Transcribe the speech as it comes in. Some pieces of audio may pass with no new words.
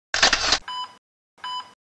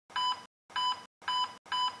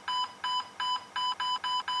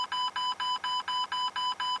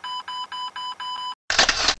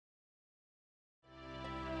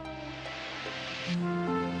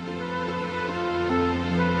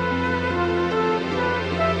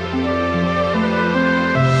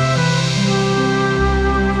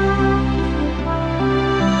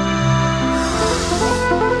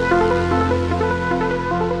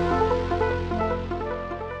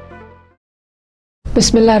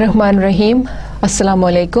Bismillahirrahmanirrahim. Assalamu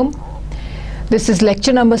alaikum. This is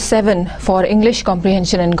lecture number 7 for English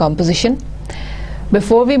Comprehension and Composition.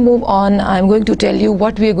 Before we move on, I'm going to tell you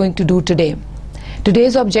what we are going to do today.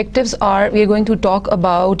 Today's objectives are we are going to talk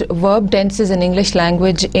about verb tenses in English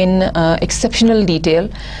language in exceptional detail.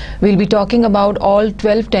 We'll be talking about all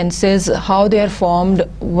 12 tenses, how they are formed,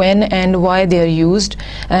 when and why they are used,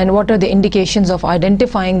 and what are the indications of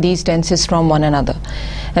identifying these tenses from one another.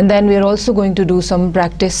 And then we are also going to do some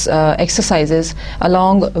practice exercises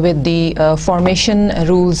along with the formation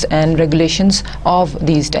rules and regulations of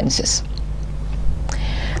these tenses.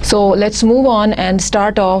 So let's move on and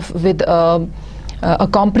start off with a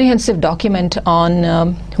comprehensive document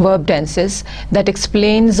on verb tenses that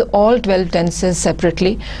explains all 12 tenses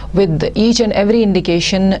separately with each and every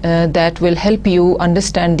indication that will help you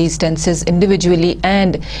understand these tenses individually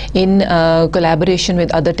and in collaboration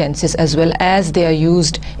with other tenses as well as they are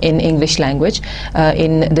used in English language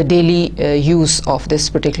in the daily use of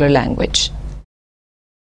this particular language.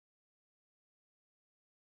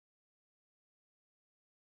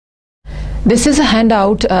 This is a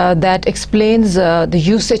handout that explains the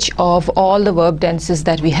usage of all the verb tenses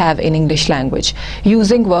that we have in English language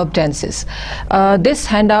using verb tenses. This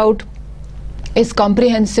handout is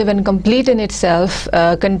comprehensive and complete in itself,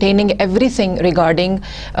 containing everything regarding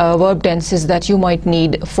verb tenses that you might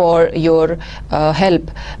need for your help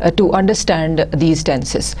to understand these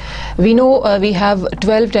tenses. We know we have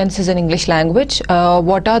 12 tenses in English language.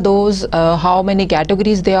 What are those? How many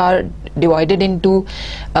categories they are divided into,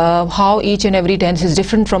 how each and every tense is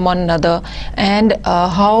different from one another, and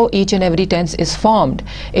how each and every tense is formed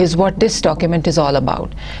is what this document is all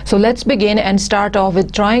about. So let's begin and start off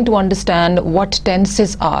with trying to understand what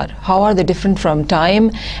tenses are, how are they different from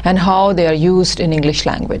time, and how they are used in English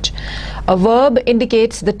language. A verb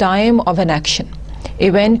indicates the time of an action,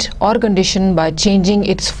 event or condition by changing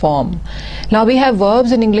its form. Now we have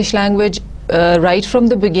verbs in English language right from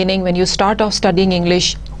the beginning. When you start off studying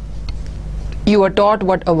English, you are taught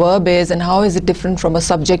what a verb is and how is it different from a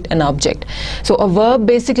subject and object. So a verb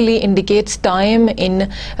basically indicates time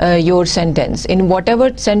in your sentence. In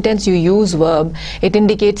whatever sentence you use verb, it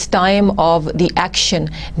indicates time of the action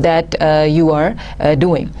that you are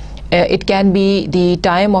doing. It can be the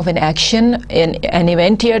time of an action, an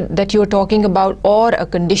event here that you're talking about, or a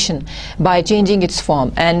condition by changing its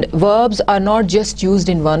form. And verbs are not just used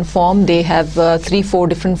in one form. They have 3-4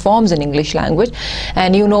 different forms in English language,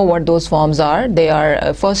 and you know what those forms are. They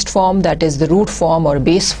are first form, that is the root form or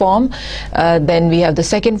base form. Then we have the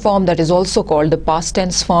second form, that is also called the past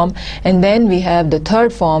tense form, and then we have the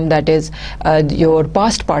third form, that is your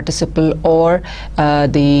past participle or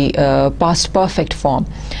the past perfect form.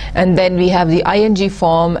 And then we have the ing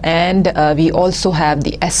form, and we also have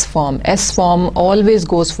the S form. S form always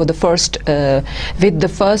goes for the first, with the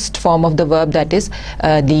first form of the verb, that is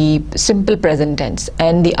the simple present tense.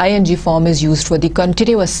 And the ing form is used for the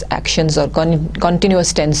continuous actions or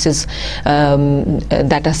continuous tenses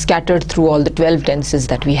that are scattered through all the 12 tenses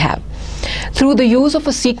that we have. Through the use of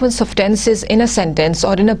a sequence of tenses in a sentence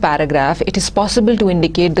or in a paragraph, it is possible to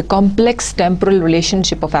indicate the complex temporal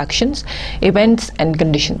relationship of actions, events, and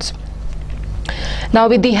conditions. Now,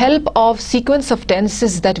 with the help of sequence of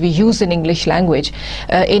tenses that we use in English language,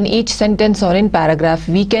 in each sentence or in paragraph,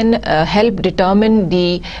 we can help determine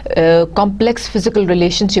the complex physical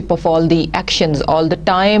relationship of all the actions, all the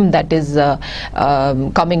time that is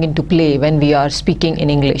coming into play when we are speaking in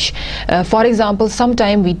English. For example,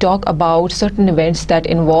 sometimes we talk about certain events that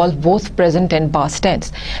involve both present and past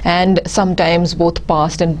tense, and sometimes both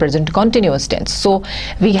past and present continuous tense. So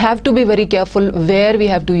we have to be very careful where we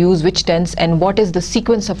have to use which tense and what is the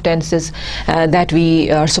sequence of tenses that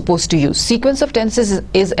we are supposed to use. Sequence of tenses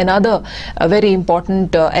is another very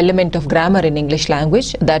important element of grammar in English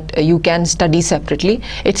language that you can study separately.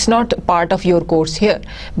 It's not part of your course here,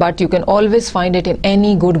 but you can always find it in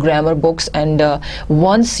any good grammar books, and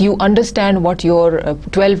once you understand what your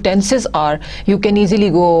 12 tenses are, you can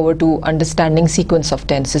easily go over to understanding sequence of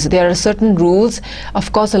tenses. There are certain rules,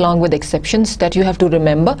 of course, along with exceptions, that you have to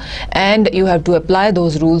remember, and you have to apply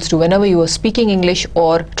those rules to whenever you are speaking English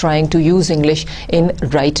or trying to use English in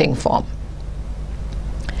writing form.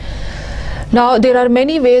 Now, there are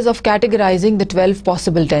many ways of categorizing the 12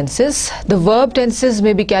 possible tenses. The verb tenses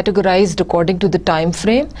may be categorized according to the time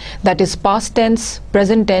frame, that is past tense,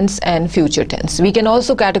 present tense, and future tense. We can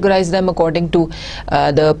also categorize them according to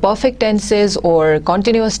the perfect tenses or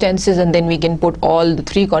continuous tenses, and then we can put all the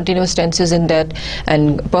 3 continuous tenses in that.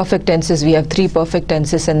 And perfect tenses, we have 3 perfect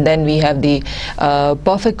tenses, and then we have the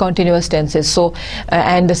perfect continuous tenses, so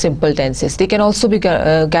and the simple tenses. They can also be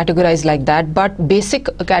categorized like that, but basic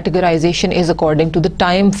categorization is according to the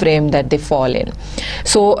time frame that they fall in.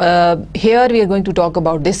 So here we are going to talk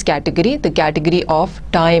about this category, the category of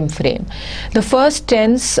time frame. The first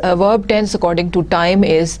tense, verb tense according to time,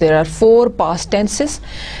 is there are 4 past tenses.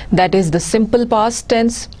 That is the simple past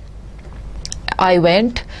tense, I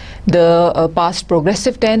went; the past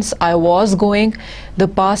progressive tense, I was going; the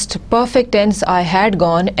past perfect tense, I had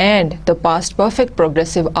gone; and the past perfect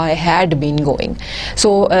progressive, I had been going.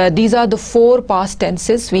 So these are the 4 past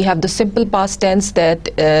tenses. We have the simple past tense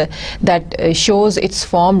that shows its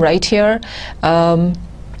form right here.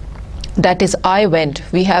 That is I went.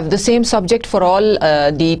 We have the same subject for all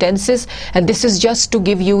the tenses, and this is just to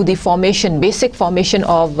give you the formation, basic formation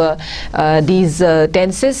of these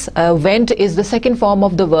tenses. Went is the second form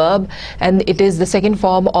of the verb, and it is the second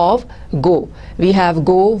form of go. We have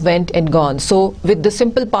go, went, and gone. So with the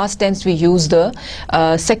simple past tense we use the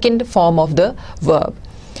second form of the verb.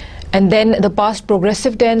 And then the past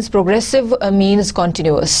progressive tense. Progressive means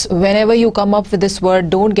continuous. Whenever you come up with this word,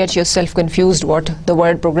 don't get yourself confused what the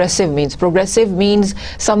word progressive means. Progressive means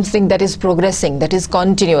something that is progressing, that is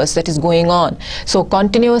continuous, that is going on. So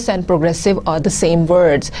continuous and progressive are the same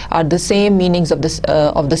words, are the same meanings of this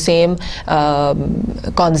of the same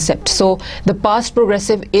concept. So the past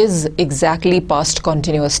progressive is exactly past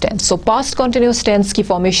continuous tense. So past continuous tense की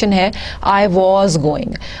formation है I was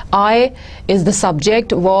going. I is the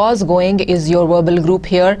subject, was going is your verbal group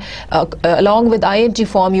here. Along with ing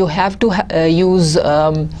form you have to use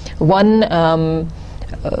one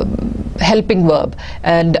helping verb,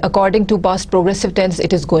 and according to past progressive tense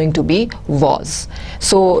it is going to be was.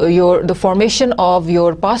 So the formation of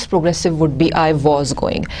your past progressive would be I was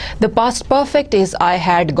going. The past perfect is I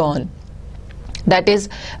had gone. That is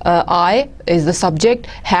I is the subject,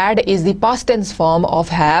 had is the past tense form of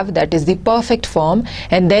have, that is the perfect form,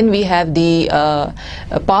 and then we have the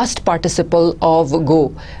past participle of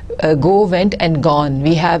go. Go, went, and gone.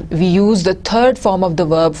 We use the third form of the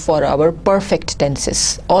verb for our perfect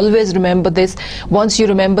tenses. Always remember this. Once you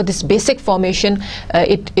remember this basic formation,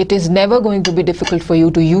 it is never going to be difficult for you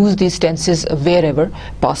to use these tenses wherever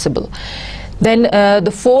possible. Then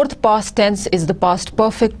the fourth past tense is the past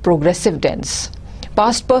perfect progressive tense.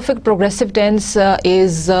 Past perfect progressive tense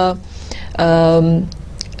is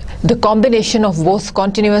the combination of both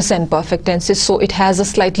continuous and perfect tenses, so it has a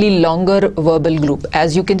slightly longer verbal group.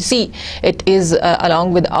 As you can see, it is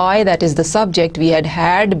along with I, that is the subject, we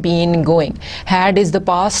had been going. Had is the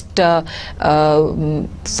past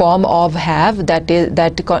form of have,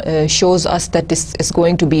 that shows us that this is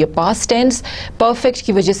going to be a past tense. Perfect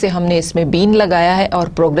की वजह से हमने इसमें been लगाया है, और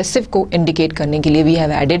progressive को indicate करने के लिए we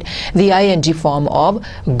have added the ing form of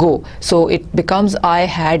go. So it becomes I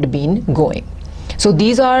had been going. So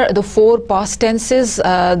these are the 4 past tenses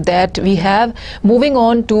that we have. Moving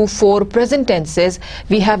on to 4 present tenses,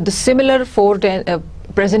 we have the similar 4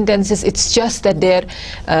 present tenses. It's just that their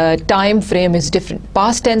time frame is different.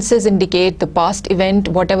 Past tenses indicate the past event,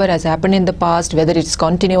 whatever has happened in the past, whether it's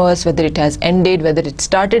continuous, whether it has ended, whether it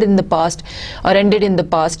started in the past or ended in the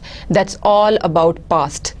past. That's all about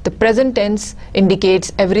past. The present tense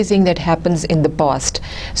indicates everything that happens in the past,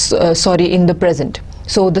 in the present.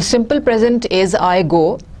 So the simple present is I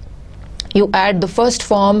go. You add the first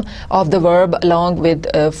form of the verb along with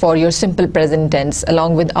for your simple present tense.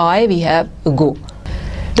 Along with I, we have go.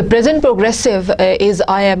 The present progressive is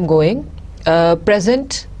I am going.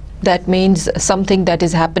 Present, that means something that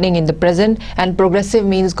is happening in the present, and progressive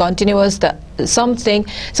means continuous,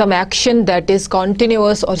 some action that is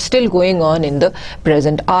continuous or still going on in the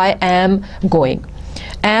present. I am going.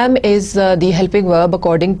 Am is the helping verb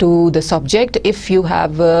according to the subject. If you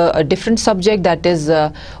have a different subject, that is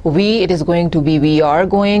we, it is going to be we are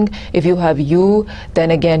going. If you have you,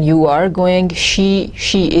 then again you are going. She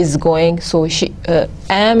is going. So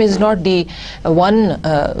am is not the one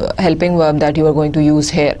helping verb that you are going to use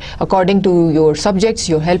here. According to your subjects,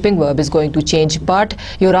 your helping verb is going to change, but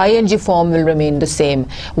your ing form will remain the same.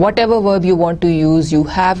 Whatever verb you want to use, you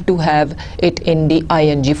have to have it in the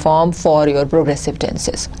ing form for your progressive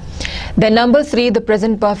tenses. Then number 3, the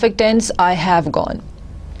present perfect tense, I have gone.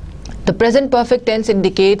 The present perfect tense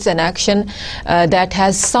indicates an action that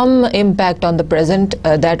has some impact on the present,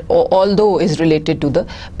 that although is related to the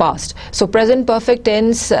past. So present perfect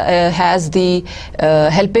tense has the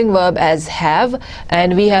helping verb as have,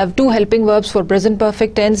 and we have 2 helping verbs for present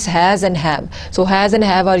perfect tense, has and have. So has and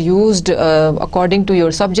have are used according to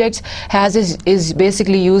your subjects. Has is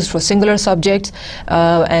basically used for singular subjects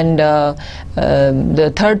and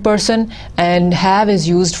the third person, and have is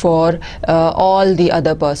used for all the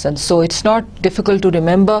other persons. So so it's not difficult to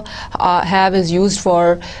remember. Have is used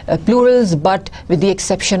for plurals, but with the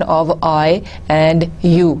exception of I and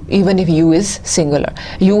you, even if you is singular.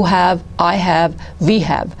 You have, I have, we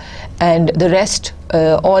have, and the rest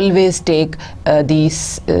always take the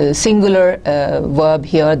singular verb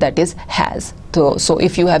here, that is has. So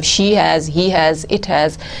if you have she has, he has, it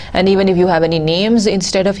has, and even if you have any names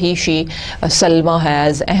instead of he, she, Salma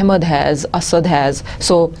has, Ahmad has, Asad has,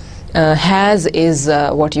 so has is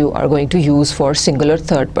what you are going to use for singular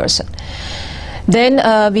third person. Then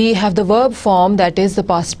we have the verb form, that is the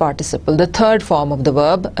past participle, the third form of the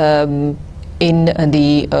verb in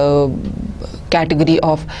the category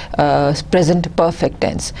of present perfect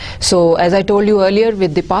tense. So as I told you earlier,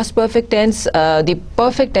 with the past perfect tense, the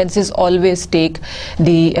perfect tenses always take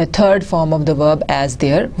the third form of the verb as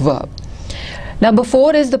their verb. Number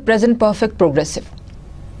 4 is the present perfect progressive.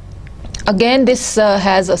 Again, this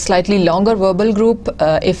has a slightly longer verbal group.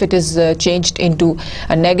 If it is changed into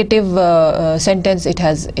a negative sentence,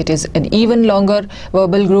 it is an even longer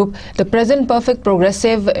verbal group. The present perfect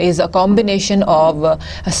progressive is a combination of a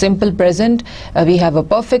simple present. We have a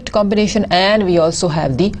perfect combination, and we also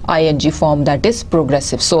have the ing form, that is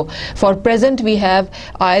progressive. So for present, we have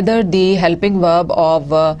either the helping verb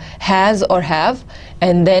of has or have,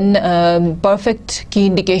 and then perfect की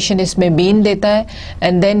indication इसमें been देता है,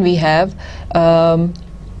 and then we have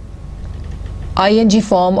ing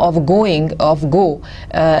form of going, of go,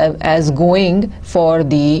 as going for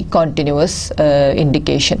the continuous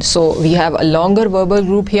indication. So we have a longer verbal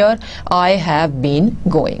group here, I have been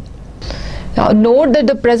going. Now note that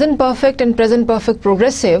the present perfect and present perfect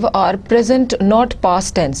progressive are present, not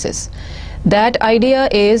past tenses. That idea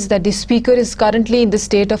is that the speaker is currently in the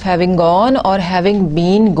state of having gone or having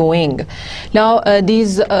been going. Now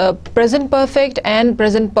these present perfect and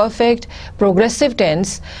present perfect progressive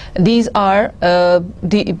tense, these are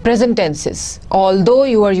the present tenses. Although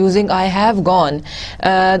you are using I have gone,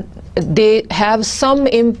 they have some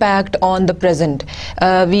impact on the present.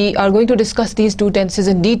 We are going to discuss these two tenses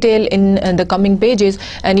in detail in the coming pages,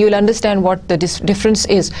 and you will understand what the difference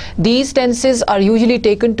is. These tenses are usually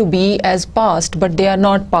taken to be as past, but they are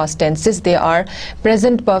not past tenses. They are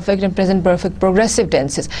present perfect and present perfect progressive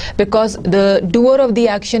tenses, because the doer of the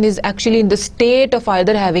action is actually in the state of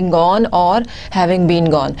either having gone or having been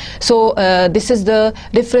gone. So this is the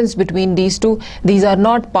difference between these two. These are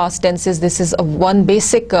not past tenses. This is one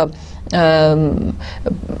basic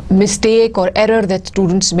mistake or error that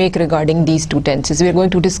students make regarding these two tenses. We are going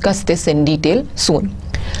to discuss this in detail soon.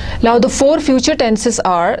 Now the 4 future tenses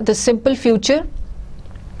are the simple future,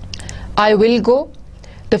 I will go;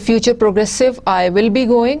 the future progressive, I will be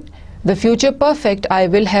going; the future perfect, I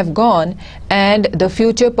will have gone; and the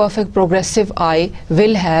future perfect progressive, I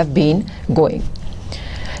will have been going.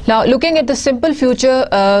 Now looking at the simple future,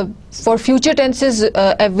 for future tenses,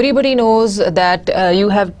 everybody knows that you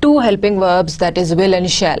have 2 helping verbs, that is will and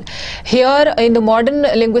shall. Here in the modern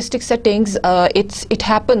linguistic settings, it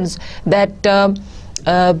happens that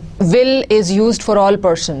will is used for all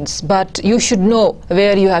persons, but you should know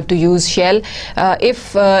where you have to use shall.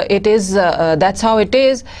 If it is that's how it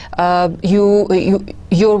is,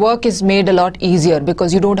 your work is made a lot easier,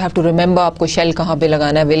 because you don't have to remember आपको shall कहाँ पे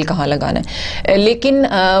लगाना है, will कहाँ लगाना है.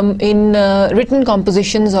 लेकिन in written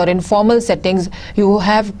compositions or in formal settings, you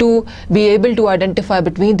have to be able to identify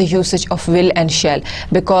between the usage of will and shall,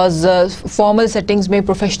 because formal settings में,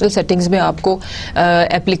 professional settings में आपको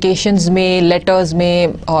applications में, letters में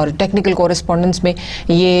और technical correspondence में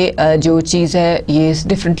ये जो चीज़ है ये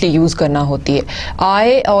differently use करना होती है.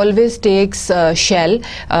 I always takes shall.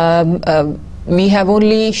 We have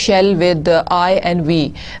only shall with I and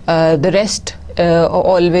we. The rest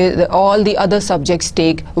always, all the other subjects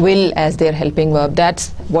take will as their helping verb.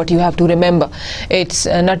 That's what you have to remember. It's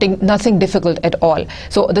nothing difficult at all.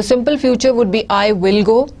 So the simple future would be I will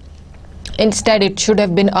go. Instead it should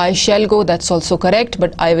have been I shall go. That's also correct,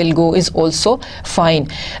 but I will go is also fine.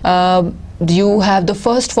 You have the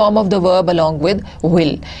first form of the verb along with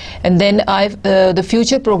will, and then the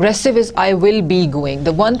future progressive is I will be going.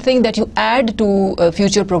 The one thing that you add to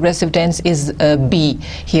future progressive tense is be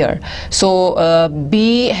here. So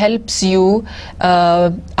be helps you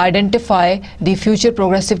identify the future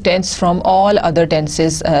progressive tense from all other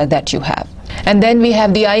tenses that you have. And then we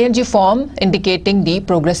have the ing form indicating the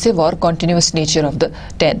progressive or continuous nature of the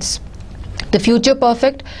tense. The future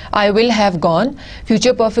perfect, I will have gone.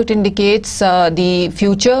 Future perfect indicates the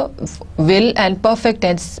future will, and perfect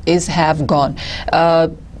tense is have gone.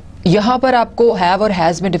 यहाँ पर आपको have और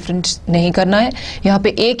has में difference नहीं करना है. यहाँ पे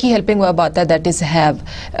एक ही helping verb आता है, that is have.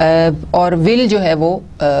 और will जो है वो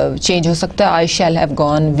change हो सकता है. I shall have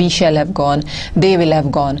gone, we shall have gone, they will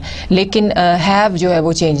have gone. लेकिन have जो है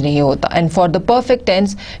वो change नहीं होता. And for the perfect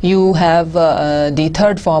tense, you have the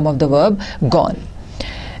third form of the verb, gone.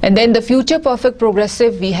 And then the future perfect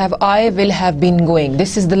progressive, we have I will have been going.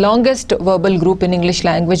 This is the longest verbal group in English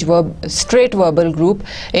language, straight verbal group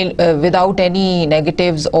without any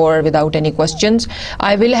negatives or without any questions.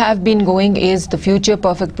 I will have been going is the future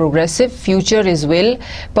perfect progressive. Future is will,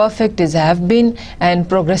 perfect is have been, and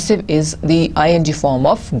progressive is the ing form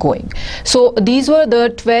of going. So these were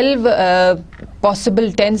the 12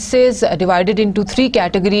 possible tenses divided into 3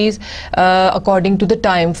 categories according to the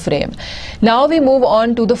time frame. Now we move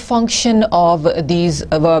on to the function of these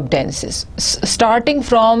verb tenses. Starting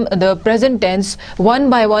from the present tense, one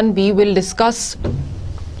by one we will discuss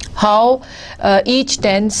how each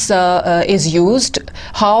tense is used,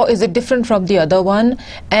 how is it different from the other one,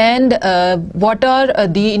 and what are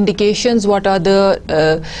the indications, what are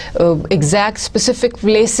the exact specific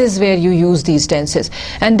places where you use these tenses.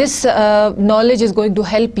 And this knowledge is going to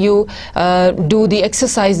help you do the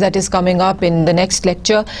exercise that is coming up in the next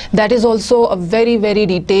lecture. That is also a very, very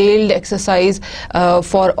detailed exercise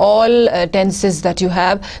for all tenses that you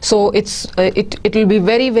have. So it will be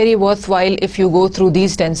very, very worthwhile if you go through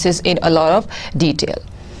these tenses in a lot of detail.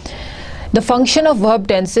 The function of verb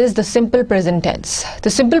tenses, the simple present tense. The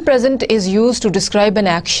simple present is used to describe an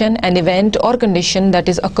action, an event or condition that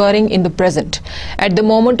is occurring in the present at the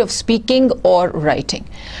moment of speaking or writing.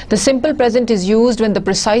 The simple present is used when the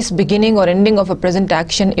precise beginning or ending of a present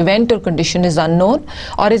action, event or condition is unknown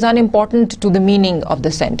or is unimportant to the meaning of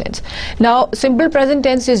the sentence. Now, simple present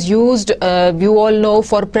tense is used, you all know,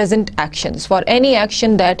 for present actions, for any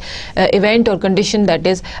action that event or condition that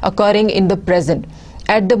is occurring in the present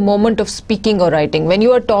at the moment of speaking or writing. When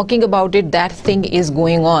you are talking about it, that thing is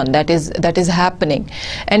going on, that is happening,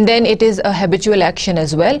 and then it is a habitual action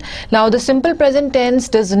as well. Now the simple present tense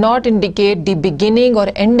does not indicate the beginning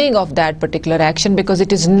or ending of that particular action because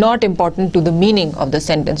it is not important to the meaning of the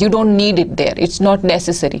sentence. You don't need it there, it's not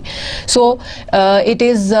necessary. So it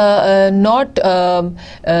is not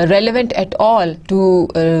relevant at all to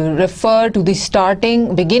refer to the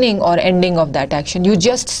starting, beginning or ending of that action. You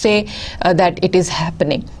just say that it is happening.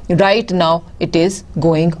 Right now it is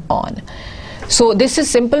going on. So this is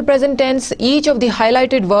simple present tense. Each of the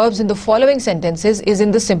highlighted verbs in the following sentences is in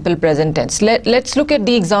the simple present tense. Let's look at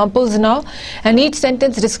the examples now, and each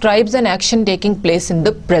sentence describes an action taking place in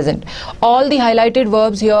the present. All the highlighted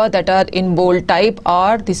verbs here that are in bold type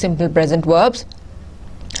are the simple present verbs,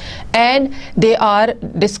 and they are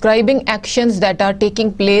describing actions that are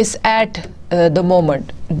taking place at the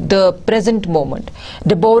moment, the present moment.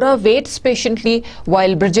 Deborah waits patiently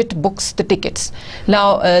while Bridget books the tickets.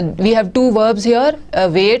 Now we have two verbs here,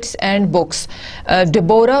 waits and books.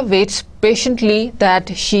 Deborah waits patiently,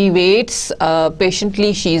 that she waits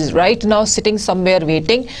patiently, she is right now sitting somewhere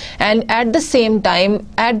waiting, and at the same time,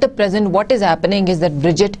 at the present, what is happening is that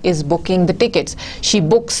Bridget is booking the tickets. She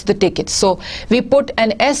books the tickets. So we put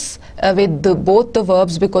an S with both the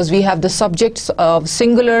verbs because we have the subjects of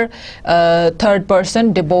singular third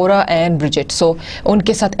person, Deborah and Bridget. So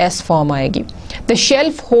unke sath S form aayegi. The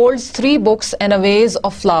shelf holds 3 books and a vase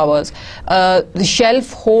of flowers. The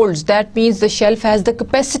shelf holds, that means the shelf has the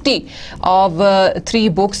capacity of 3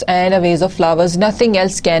 books and a vase of flowers. Nothing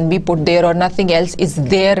else can be put there, or nothing else is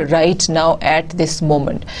there right now at this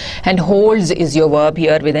moment. And holds is your verb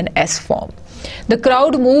here with an S form. The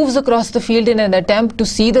crowd moves across the field in an attempt to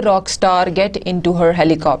see the rock star get into her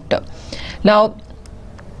helicopter. Now,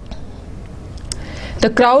 the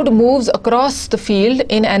crowd moves across the field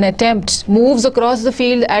in an attempt, moves across the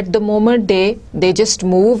field at the moment they just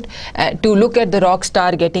moved to look at the rock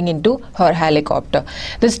star getting into her helicopter.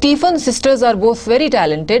 The Stephen sisters are both very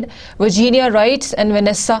talented. Virginia writes and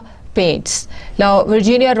Vanessa paints. Now,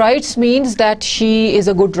 Virginia writes means that she is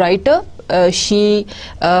a good writer. She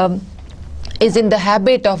is in the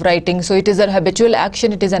habit of writing, so it is a habitual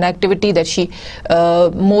action, it is an activity that she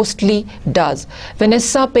mostly does.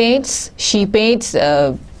 Vanessa paints, she paints,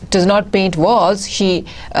 does not paint walls, she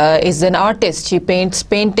is an artist, she paints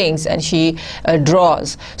paintings and she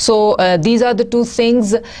draws. So these are the two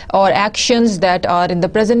things or actions that are in the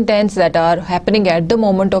present tense that are happening at the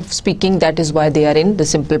moment of speaking. That is why they are in the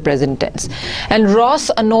simple present tense. And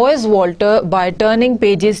Ross annoys Walter by turning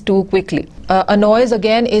pages too quickly. Annoys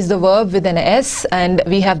again is the verb with an S, and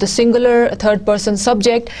we have the singular third person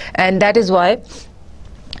subject, and that is why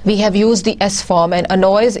we have used the S form, and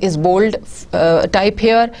annoys is bold type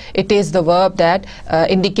here. It is the verb that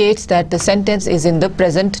indicates that the sentence is in the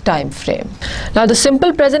present time frame. Now the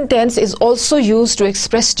simple present tense is also used to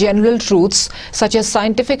express general truths such as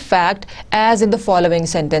scientific fact, as in the following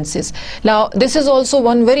sentences. Now this is also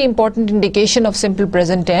one very important indication of simple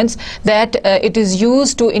present tense, that it is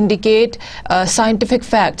used to indicate scientific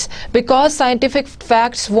facts, because scientific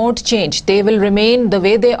facts won't change. They will remain the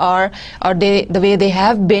way they are, or the way they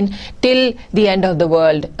have been till the end of the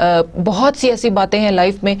world. बहुत सी ऐसी बातें हैं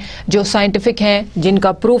life में जो scientific हैं,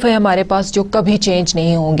 जिनका proof है हमारे पास, जो कभी चेंज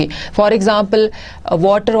नहीं होंगी. For example,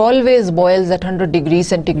 water always boils eight 100 degree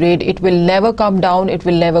centigrade, it will never come down, it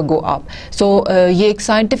will never go up. सो ये एक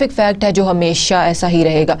साइंटिफिक फैक्ट है जो हमेशा ऐसा ही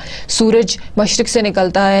रहेगा. सूरज मशरिक से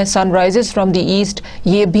निकलता है, sun rises from the east,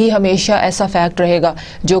 ये भी हमेशा ऐसा फैक्ट रहेगा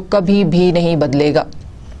जो कभी भी नहीं बदलेगा.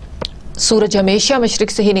 सूरज हमेशा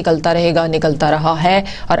मशरिक से ही निकलता रहेगा, निकलता रहा है,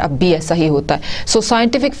 और अब भी ऐसा ही होता है. सो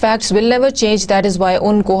scientific facts will never change, that is why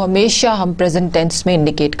उनको हमेशा हम प्रेजेंट टेंस में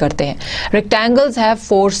इंडिकेट करते हैं. Rectangles have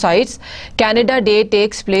 4 sides. Canada day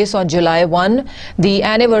takes place on July 1, the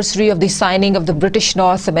anniversary of the signing off the British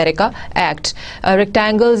north America act.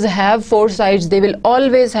 Rectangles have 4 sides. They will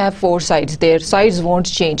always have 4 sides. Their sides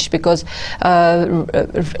won't change, because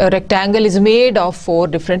a rectangle is made of 4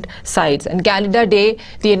 different sides. And Canada Day,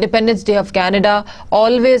 the Independence Day of Canada,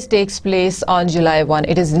 always takes place on July 1.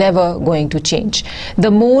 It is never going to change.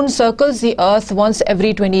 The moon circles the earth once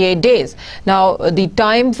every 28 days. Now the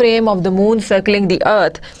time frame of the moon circling the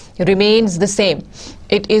earth remains the same.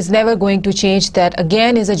 It is never going to change. That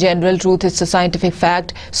again is a general truth. It's a scientific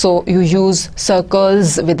fact. So you use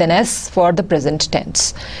circles with an S for the present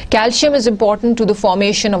tense. Calcium is important to the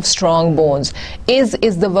formation of strong bones. Is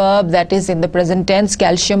the verb that is in the present tense.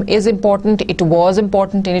 Calcium is important. It was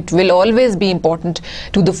important, and it will always be important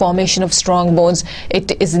to the formation of strong bones.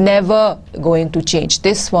 It is never going to change.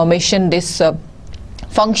 This formation, this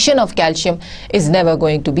function of calcium is never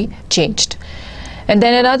going to be changed. And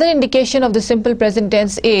then another indication of the simple present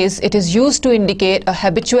tense is it is used to indicate a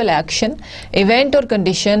habitual action, event or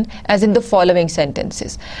condition, as in the following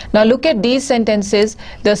sentences. Now look at these sentences.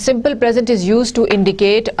 The simple present is used to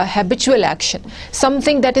indicate a habitual action,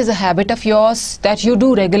 something that is a habit of yours, that you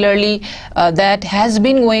do regularly, that has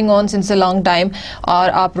been going on since a long time, और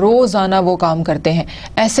आप रोज़ाना वो काम करते हैं.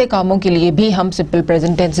 ऐसे कामों के लिए भी हम simple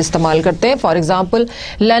present tense इस्तेमाल करते हैं. For example,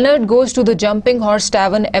 Leonard goes to the Jumping Horse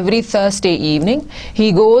Tavern every Thursday evening.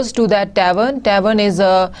 He goes to that tavern. Tavern is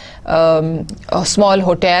a small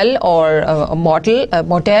hotel or a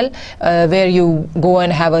motel where you go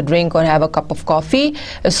and have a drink or have a cup of coffee.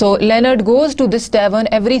 So Leonard goes to this tavern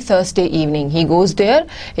every Thursday evening. He goes there.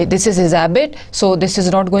 This is his habit. So this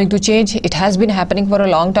is not going to change. It has been happening for a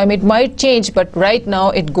long time. It might change, but right now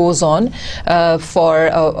it goes on for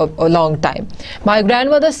a long time. My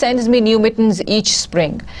grandmother sends me new mittens each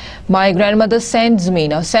spring. My grandmother sends me.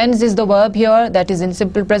 Now sends is the verb here, that is in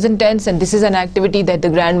simple present tense, and this is an activity that the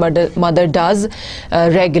grandmother does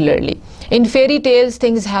regularly. In fairy tales,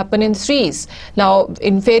 things happen in threes. Now,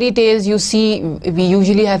 in fairy tales, you see, we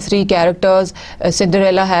usually have 3 characters.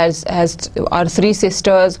 Cinderella has our 3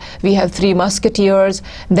 sisters. We have 3 musketeers.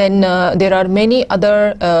 Then there are many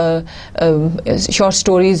other short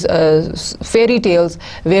stories, fairy tales,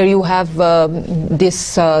 where you have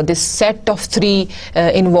this set of 3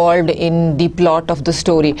 involved in the plot of the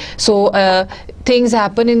story. So things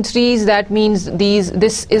happen in threes. That means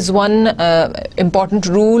this is one important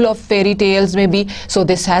rule of fairy tales maybe. So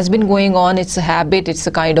this has been going on. It's a habit. It's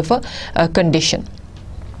a kind of a condition.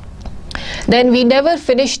 Then we never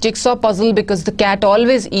finish jigsaw puzzle because the cat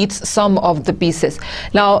always eats some of the pieces.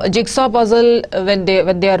 Now jigsaw puzzle, when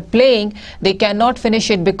they are playing, they cannot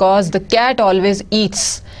finish it because the cat always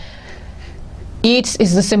eats. Eats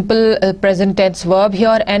is the simple present tense verb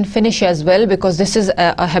here, and finish as well, because this is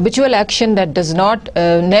a habitual action that does not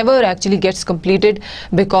never actually gets completed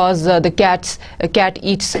because the cat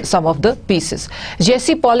eats some of the pieces.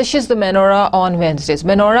 Jesse polishes the menorah on Wednesdays.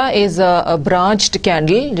 Menorah is a branched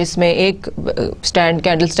candle जिसमें एक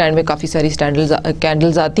candle stand में काफी सारी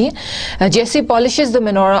candles आती हैं. Jesse polishes the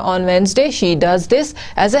menorah on Wednesday. She does this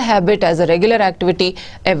as a habit, as a regular activity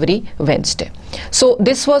every Wednesday. So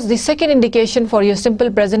this was the second indication for your simple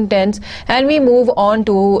present tense, and we move on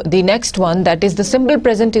to the next one, that is the simple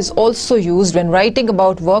present is also used when writing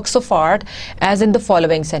about works of art, as in the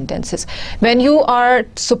following sentences. When you are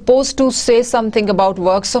supposed to say something about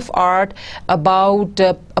works of art, about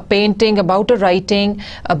a painting, about a writing,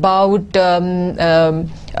 about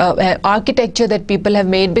architecture that people have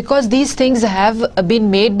made, because these things have been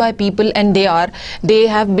made by people and they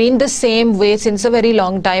have been the same way since a very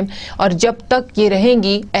long time, और जब तक ये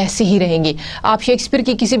रहेंगी ऐसी ही रहेंगी. आप Shakespeare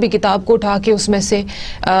की किसी भी किताब को उठा के उसमें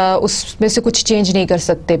से कुछ चेंज नहीं कर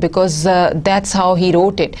सकते, because that's how he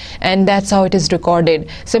wrote it and that's how it is recorded.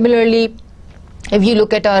 Similarly, if you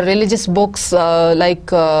look at our religious books like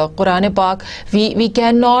Quran Pak, we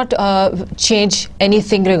cannot change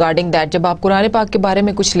anything regarding that. जब आप कुरान पाक के बारे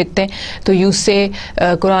में कुछ लिखते हैं तो you say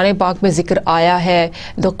कुरान पाक में जिक्र आया है,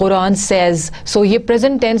 the Quran says. So ये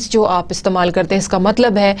present tense जो आप इस्तेमाल करते हैं, इसका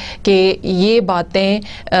मतलब है कि ये बातें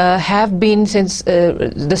have been since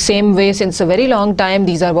the same way since a very long time.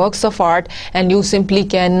 These are works of art and you simply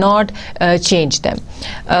cannot change them.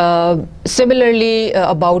 Similarly,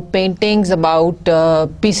 about paintings, about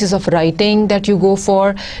pieces of writing that you go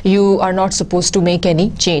for, you are not supposed to make any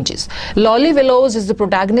changes. Lolly Willows is the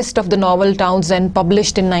protagonist of the novel Townsend,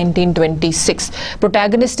 published in 1926.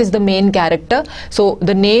 Protagonist is the main character. So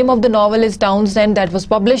the name of the novel is Townsend, that was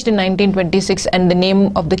published in 1926, and the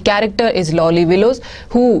name of the character is Lolly Willows,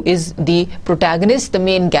 who is the protagonist, the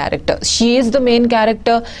main character. She is the main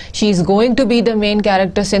character. She is going to be the main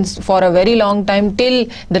character since for a very long time till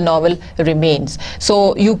the novel remains.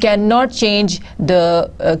 So you cannot change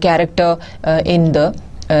the character in the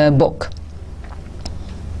book.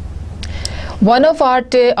 One of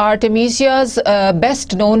Artemisia's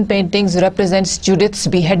best known paintings represents Judith's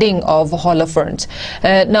beheading of Holofernes.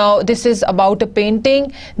 Now this is about a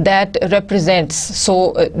painting that represents,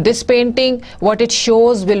 so this painting, what it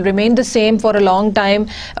shows will remain the same for a long time.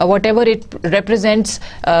 Whatever it represents,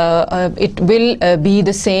 it will be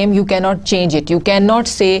the same. You cannot change it. You cannot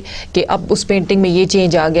say कि अब उस painting में ये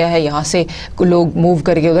change आ गया है, यहाँ से लोग move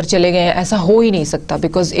करके उधर चले गए हैं. ऐसा हो ही नहीं सकता,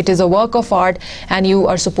 because it is a work of art and you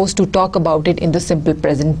are supposed to talk about it in the simple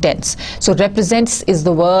present tense. So represents is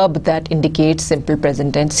the verb that indicates simple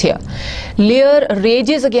present tense here. Lear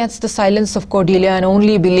rages against the silence of Cordelia and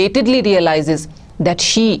only belatedly realizes that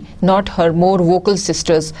she, not her more vocal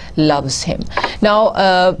sisters, loves him.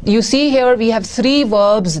 Now you see here we have three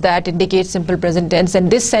verbs that indicate simple present tense,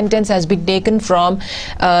 and this sentence has been taken from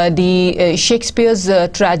the Shakespeare's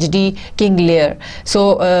tragedy King Lear.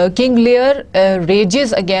 So King Lear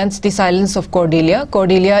rages against the silence of Cordelia.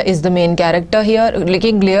 Cordelia is the main character here.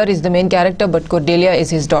 King Lear is the main character, but Cordelia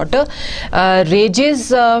is his daughter.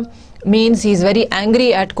 Rages means he's very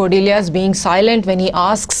angry at Cordelia's being silent when he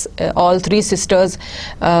asks all three sisters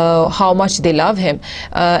how much they love him,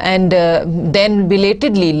 and then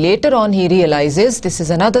belatedly later on he realizes, this is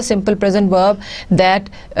another simple present verb, that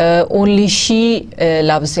only she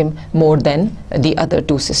loves him more than the other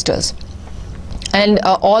two sisters. And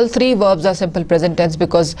all three verbs are simple present tense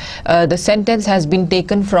because the sentence has been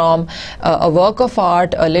taken from a work of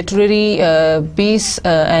art, a literary piece,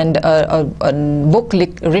 and a book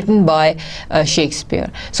written by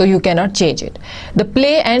Shakespeare. So you cannot change it. The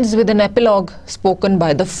play ends with an epilogue spoken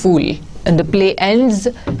by the fool. And the play ends,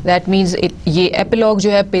 that means ये epilogue जो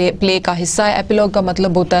है play का हिस्सा है. Epilogue का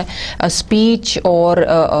मतलब होता है a speech or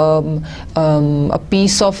a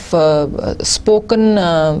piece of spoken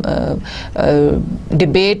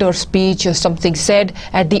debate or speech or something said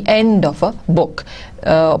at the end of a book.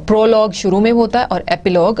 Prologue शुरू में होता है और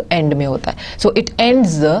epilogue end में होता है. So it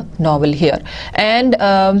ends the novel here. And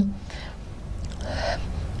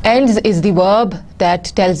ends is the verb that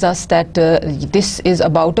tells us that this is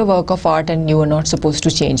about a work of art and you are not supposed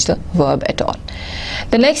to change the verb at all.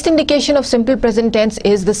 The next indication of simple present tense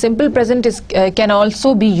is the simple present can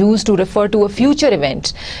also be used to refer to a future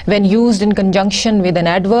event when used in conjunction with an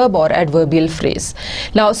adverb or adverbial phrase.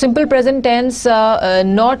 Now simple present tense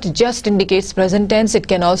not just indicates present tense, it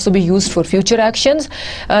can also be used for future actions.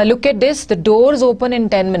 Look at this, the doors open in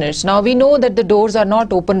 10 minutes. Now we know that the doors are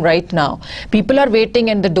not open right now. People are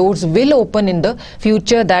waiting and the doors will open in the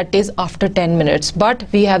future, that is after 10 minutes, but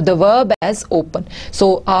we have the verb as open.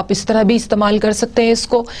 So आप इस तरह भी इस्तेमाल कर सकते हैं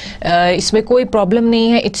इसको, इसमें कोई problem नहीं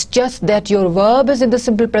है. It's just that your verb is in the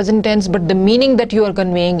simple present tense but the meaning that you are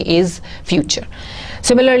conveying is future.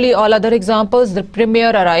 Similarly, all other examples, the premier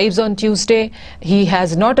arrives on Tuesday. He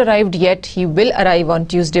has not arrived yet, he will arrive on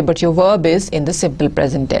Tuesday, but your verb is in the simple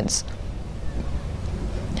present tense.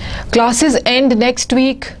 Classes end next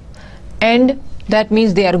week. End, that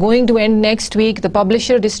means they are going to end next week. The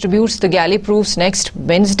publisher distributes the galley proofs next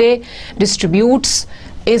Wednesday. Distributes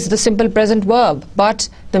is the simple present verb, but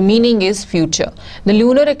the meaning is future. The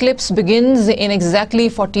lunar eclipse begins in exactly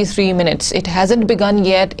 43 minutes. It hasn't begun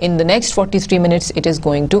yet. In the next 43 minutes, it is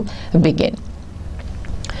going to begin.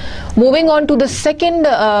 Moving on to the second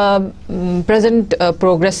present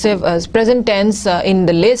present tense in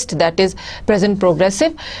the list, that is present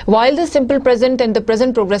progressive. While the simple present and the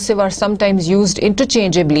present progressive are sometimes used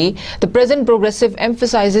interchangeably, the present progressive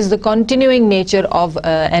emphasizes the continuing nature of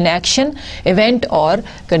an action, event or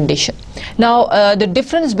condition. Now the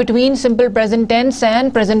difference between simple present tense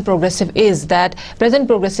and present progressive is that present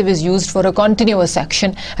progressive is used for a continuous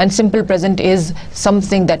action and simple present is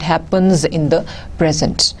something that happens in the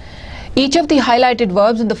present. Each of the highlighted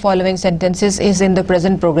verbs in the following sentences is in the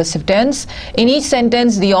present progressive tense. In each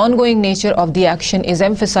sentence, the ongoing nature of the action is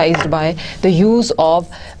emphasized by the use of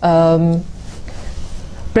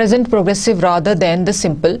present progressive rather than the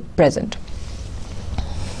simple present.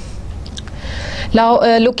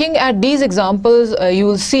 Now, looking at these examples, you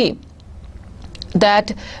will see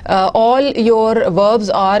that all your verbs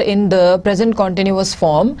are in the present continuous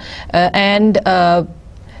form and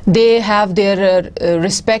they have their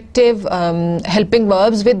respective helping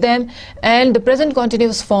verbs with them, and the present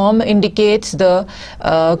continuous form indicates the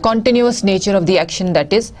continuous nature of the action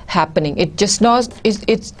that is happening. It just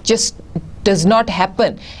does not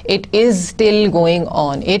happen. It is still going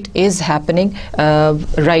on. It is happening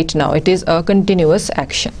right now. It is a continuous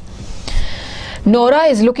action. Nora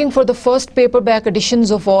is looking for the first paperback editions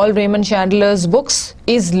of all Raymond Chandler's books.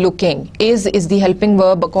 Is looking. Is the helping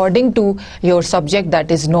verb according to your subject, that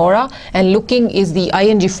is Nora, and looking is the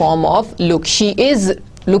ing form of look. She is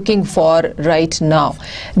looking for right now.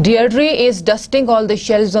 Deirdre is dusting all the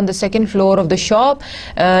shelves on the second floor of the shop.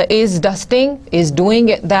 Is dusting, is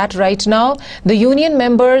doing that right now. The union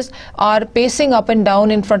members are pacing up and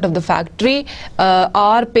down in front of the factory.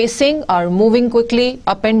 Are pacing, are moving quickly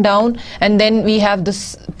up and down, and then we have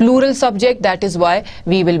this plural subject, that is why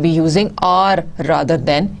we will be using are rather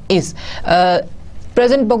than is.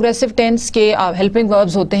 Present progressive tense के helping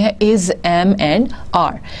verbs होते हैं is, M and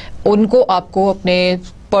are. उनको आपको अपने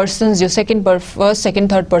persons जो first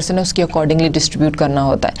second third person है उसके accordingly distribute करना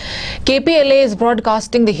होता है. KPLA is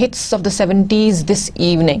broadcasting the hits of the 70s this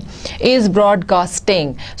evening. Is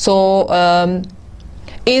broadcasting. So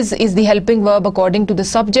is the helping verb according to the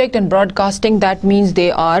subject, and broadcasting, that means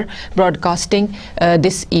they are broadcasting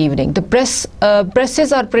this evening. The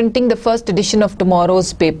presses are printing the first edition of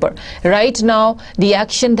tomorrow's paper. Right now the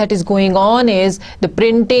action that is going on is the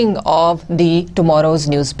printing of the tomorrow's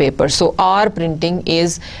newspaper. So are printing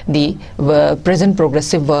is the present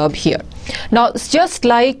progressive verb here. Now, just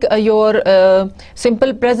like your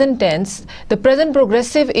simple present tense, the present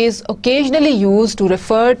progressive is occasionally used to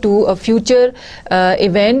refer to a future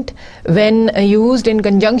event when used in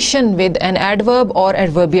conjunction with an adverb or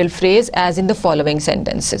adverbial phrase, as in the following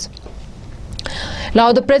sentences.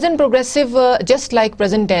 Now, the present progressive, just like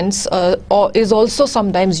present tense, is also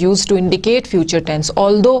sometimes used to indicate future tense,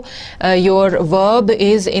 although your verb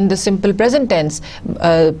is in the simple present tense,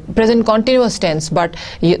 present continuous tense, but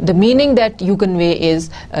the meaning that you convey is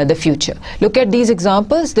the future. Look at these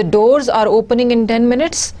examples. The doors are opening in 10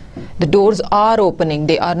 minutes. The doors are opening.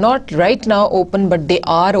 They are not right now open, but they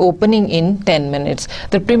are opening in 10 minutes.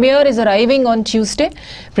 The premiere is arriving on Tuesday.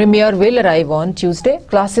 Premiere will arrive on Tuesday.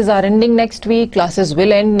 Classes are ending next week. Classes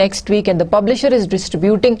will end next week. And the publisher is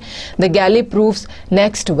distributing the galley proofs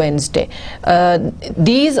next Wednesday.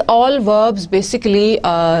 These all verbs basically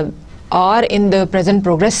are in the present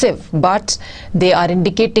progressive, but they are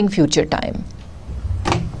indicating future time.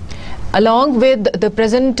 Along with the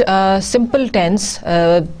present simple tense,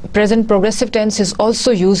 present progressive tense is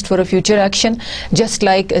also used for a future action, just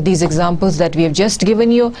like these examples that we have just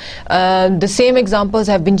given you. The same examples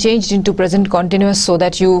have been changed into present continuous so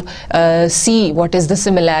that you see what is the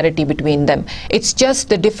similarity between them. It's just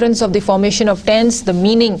the difference of the formation of tense. The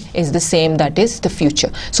meaning is the same, that is the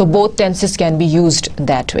future. So both tenses can be used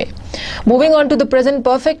that way. Moving on to the present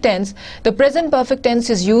perfect tense. The present perfect tense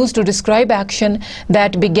is used to describe action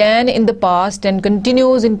that began in the past and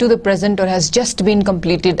continues into the present or has just been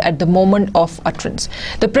completed at the moment of utterance.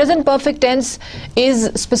 The present perfect tense is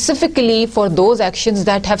specifically for those actions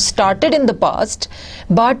that have started in the past,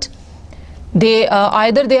 but they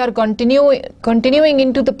either they are continuing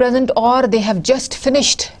into the present or they have just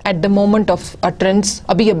finished at the moment of utterance.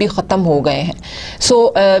 अभी अभी ख़त्म हो गए हैं.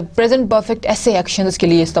 So present perfect ऐसे actions के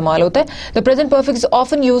लिए इस्तेमाल होता है. The present perfect is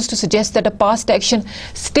often used to suggest that a past action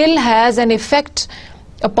still has an effect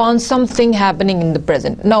upon something happening in the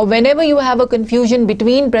present. Now, whenever you have a confusion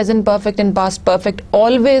between present perfect and past perfect,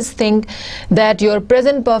 always think that your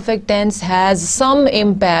present perfect tense has some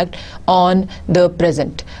impact on the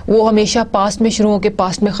present. वो हमेशा past में शुरू होके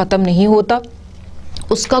past में ख़त्म नहीं होता.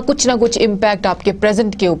 उसका कुछ ना कुछ इम्पैक्ट आपके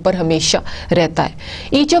प्रेजेंट के ऊपर हमेशा रहता है.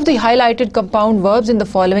 Each of the highlighted compound verbs in the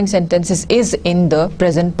following sentences is in the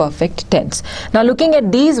present perfect tense. Now looking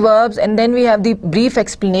at these verbs, and then we have the brief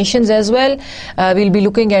explanations as well. We'll be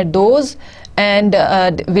looking at those, and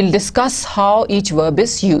we'll discuss how each verb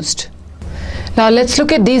is used. Now let's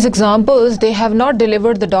look at these examples. They have not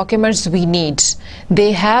delivered the documents we need.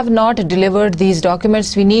 They have not delivered these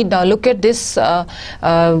documents we need. Now look at this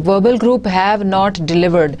verbal group, have not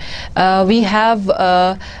delivered. We have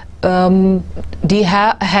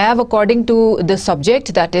have according to the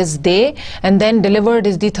subject, that is they, and then delivered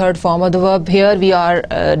is the third form of the verb. Here we are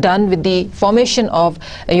done with the formation of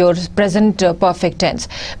your present perfect tense.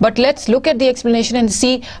 But let's look at the explanation and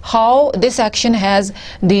see how this action has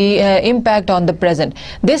the impact on the present.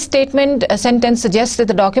 This statement sentence suggests that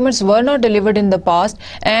the documents were not delivered in the past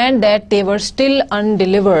and that they were still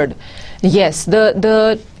undelivered. Yes,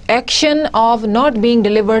 the action of not being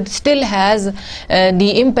delivered still has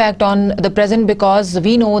the impact on the present, because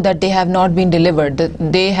we know that they have not been delivered.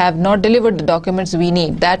 They have not delivered the documents we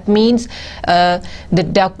need. That means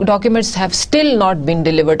the documents have still not been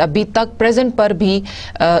delivered. अभी तक present पर भी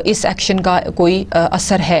इस action का कोई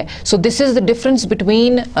असर है. So this is the difference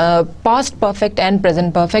between past perfect and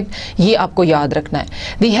present perfect. ये आपको याद रखना है.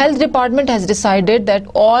 The health department has decided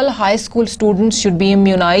that all high school students should be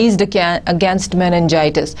immunized against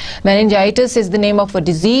meningitis. Meningitis is the name of a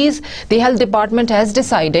disease. The health department has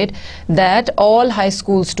decided that all high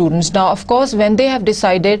school students. Now of course when they have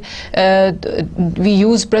decided, we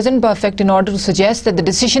use present perfect in order to suggest that the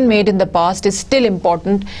decision made in the past is still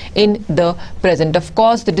important in the present. Of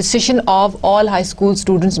course the decision of all high school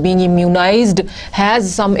students being immunized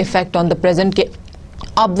has some effect on the present. के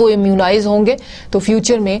अब वो immunise होंगे तो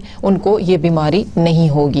future में उनको ये बीमारी नहीं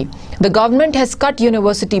होगी. The government has cut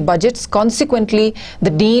university budgets. Consequently, the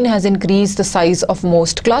dean has increased the size of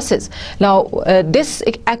most classes. Now, this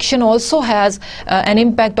action also has an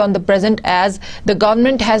impact on the present, as the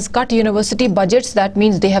government has cut university budgets. That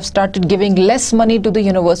means they have started giving less money to the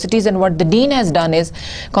universities, and what the dean has done is,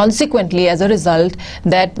 consequently, as a result,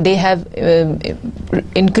 that they have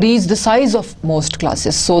increased the size of most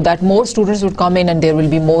classes, so that more students would come in and there will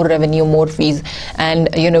be more revenue, more fees, and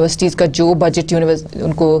universities का जो budget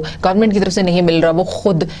उनको government की तरफ से नहीं मिल रहा वो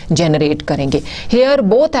खुद generate करेंगे. Here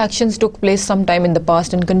both actions took place sometime in the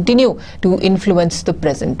past and continue to influence the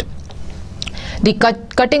present. The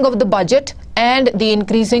cutting of the budget and the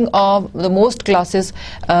increasing of the most classes,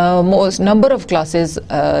 most number of classes,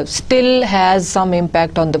 still has some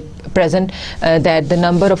impact on the present, that the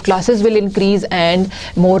number of classes will increase and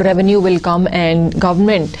more revenue will come, and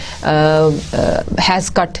government has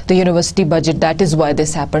cut the university budget. That is why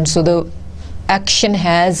this happened. So the action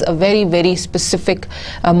has a very, very specific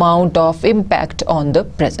amount of impact on the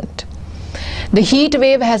present. The heat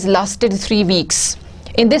wave has lasted 3 weeks.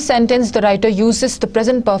 In this sentence, the writer uses the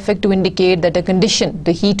present perfect to indicate that a condition,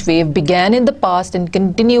 the heat wave, began in the past and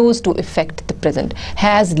continues to affect the present.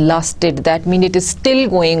 Has lasted, that means it is still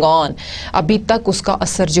going on. अभी तक उसका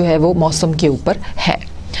असर जो है वो मौसम के ऊपर है.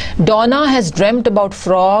 Donna has dreamt about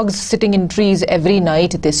frogs sitting in trees every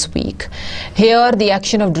night this week. Here the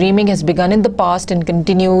action of dreaming has begun in the past and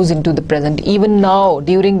continues into the present. Even now,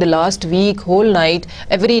 during the last week, whole night,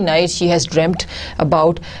 every night she has dreamt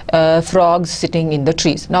about frogs sitting in the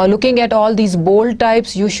trees. Now looking at all these bold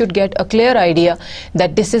types, you should get a clear idea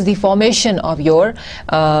that this is the formation of your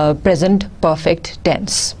present perfect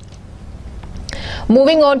tense.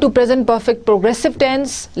 Moving on to present perfect progressive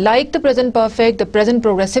tense. Like the present perfect, the present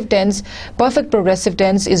progressive tense, perfect progressive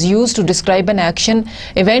tense, is used to describe an action,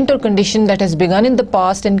 event or condition that has begun in the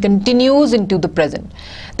past and continues into the present.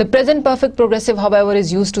 The present perfect progressive, however,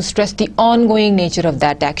 is used to stress the ongoing nature of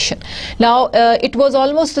that action. Now, it was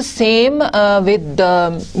almost the same with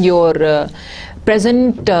your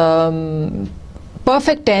present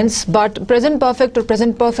perfect tense, but present perfect और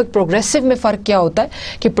present perfect progressive में फ़र्क क्या होता है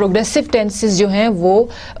कि progressive tenses जो हैं वो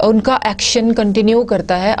उनका action continue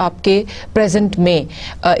करता है आपके present में.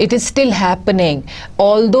 It is still happening,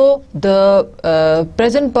 although the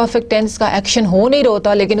present perfect tense का action हो नहीं रहा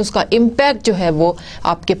होता, लेकिन उसका impact जो है वो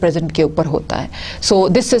आपके present के ऊपर होता है. So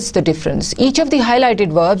this is the difference. Each of the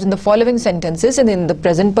highlighted verbs in the following sentences is in the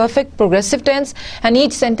present perfect progressive tense, and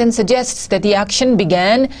each sentence suggests that the action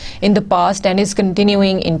began in the past and is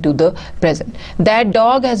continuing into the present. That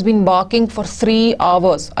dog has been barking for 3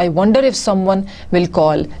 hours. I wonder if someone will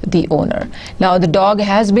call the owner. Now the dog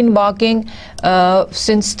has been barking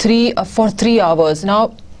for 3 hours.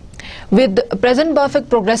 Now with present perfect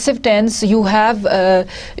progressive tense, you have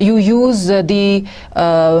you use the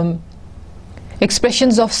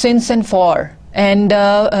expressions of since and for. And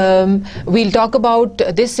we'll talk about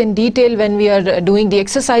this in detail when we are doing the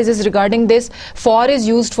exercises regarding this. For is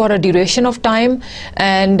used for a duration of time,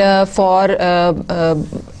 and for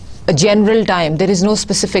a general time. There is no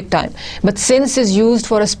specific time. But since is used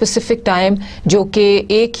for a specific time, जो कि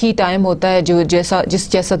एक ही time होता है, जो जिस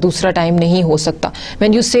जैसा दूसरा time नहीं हो सकता.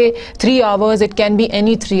 When you say 3 hours, it can be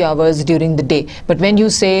any 3 hours during the day. But when you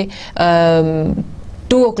say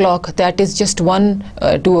 2 o'clock, that is just one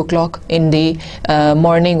 2 o'clock in the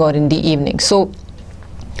morning or in the evening. So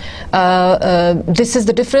this is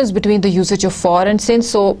the difference between the usage of for and since.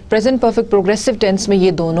 So present perfect progressive tense में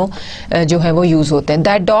ये दोनों जो है वो use होते हैं.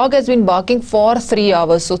 That dog has been barking for 3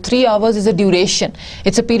 hours. So 3 hours is a duration.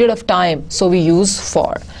 It's a period of time. So we use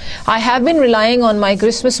for. I have been relying on my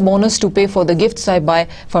Christmas bonus to pay for the gifts I buy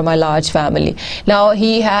for my large family. Now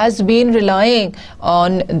he has been relying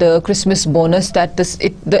on the Christmas bonus, that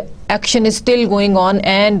the action is still going on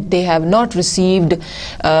and they have not received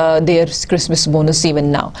their Christmas bonus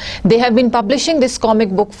even now. They have been publishing this comic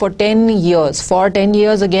book for 10 years. For 10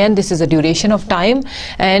 years, again, this is a duration of time,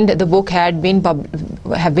 and the book have been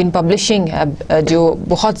publishing जो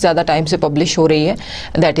बहुत ज़्यादा time से publish हो रही है,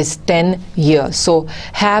 that is 10 years. So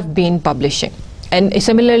have been publishing. And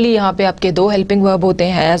similarly यहाँ पे आपके दो helping verb होते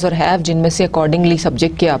हैं, has और have, जिनमें से accordingly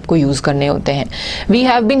subject के आपको use करने होते हैं. We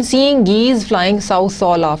have been seeing geese flying south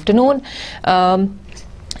all afternoon.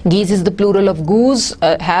 Geese is the plural of goose.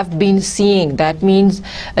 Have been seeing, that means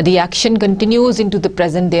the action continues into the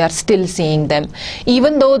present. They are still seeing them.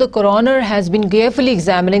 Even though the coroner has been carefully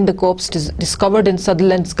examining the corpse discovered in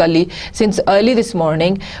Sutherland's Gully since early this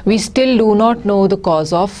morning, we still do not know the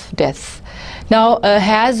cause of death. Now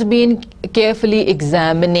has been carefully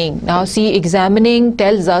examining. Now see, examining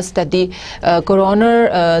tells us that the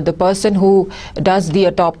coroner, the person who does the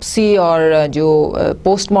autopsy or जो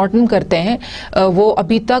postmortem करते हैं, वो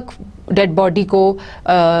अभी तक dead body को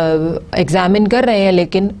examine कर रहे हैं,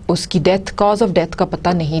 लेकिन उसकी डेथ, कॉज ऑफ डेथ का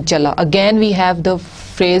पता नहीं चला. Again we have the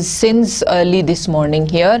phrase since early this morning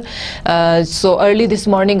here. So early this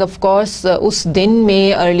morning, of course, उस दिन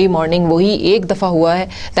में early morning वही एक दफ़ा हुआ है.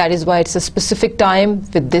 That is why it's a specific time.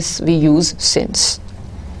 With this we use since.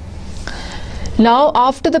 Now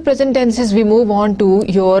after the present tenses, we move on to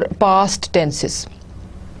your past tenses.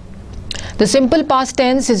 The simple past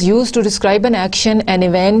tense is used to describe an action, an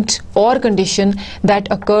event or condition that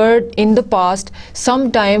occurred in the past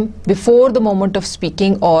sometime before the moment of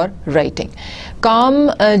speaking or writing. काम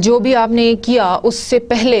जो भी आपने किया उससे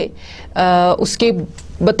पहले, उसके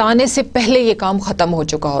बताने से पहले ये काम ख़त्म हो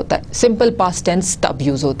चुका होता है. Simple past tense तब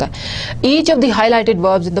use होता है. Each of the highlighted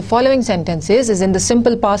verbs in the following sentences is in the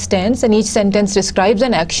simple past tense, and each sentence describes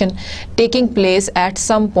an action taking place at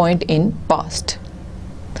some point in past.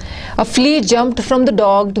 A flea jumped from the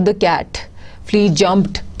dog to the cat. Flea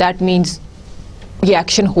jumped, that means ये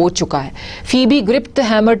action हो चुका है. Phoebe gripped the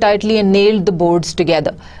hammer tightly and nailed the boards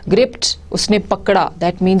together. Gripped, उसने पकड़ा,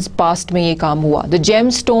 that means past में ये काम हुआ. The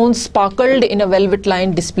gemstones sparkled in a velvet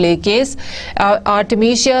lined display case.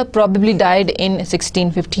 Artemisia probably died in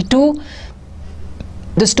 1652.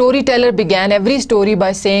 The storyteller began every story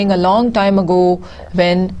by saying a long time ago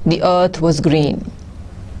when the earth was green.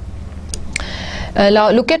 Now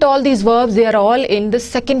look at all these verbs. They are all in the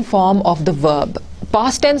second form of the verb.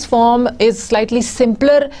 Past tense form is slightly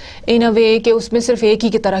simpler in a way कि उसमें सिर्फ एक ही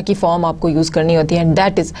की तरह की form आपको use करनी होती है, and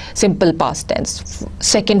that is simple past tense,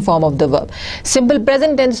 second form of the verb. Simple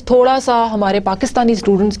present tense थोड़ा सा हमारे पाकिस्तानी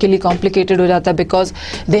students के लिए complicated हो जाता है, because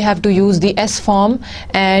they have to use the S form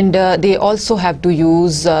and they also have to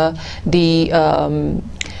use the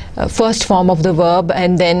first form of the verb,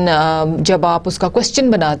 and then जब आप उसका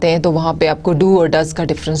question बनाते हैं तो वहाँ पे आपको do और does का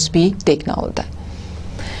difference भी देखना होता है.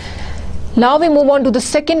 Now we move on to the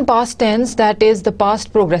second past tense, that is the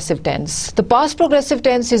past progressive tense. The past progressive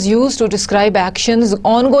tense is used to describe actions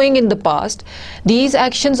ongoing in the past. These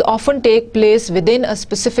actions often take place within a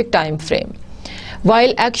specific time frame.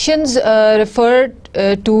 While actions referred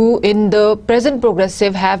to in the present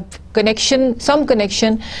progressive have some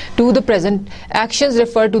connection to the present, actions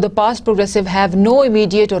referred to the past progressive have no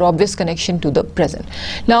immediate or obvious connection to the present.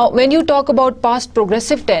 Now when you talk about past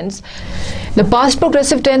progressive tense, the past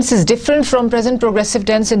progressive tense is different from present progressive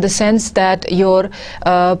tense in the sense that your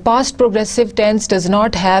past progressive tense does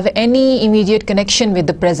not have any immediate connection with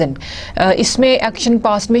the present. इसमें action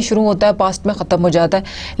past में शुरू होता है, past में ख़त्म हो जाता है,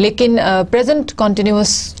 लेकिन present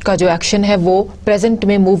continuous का जो action है वो present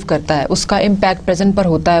में move करता है, उसका impact present पर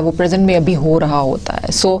होता है, वो present में अभी हो रहा होता है.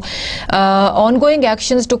 So ongoing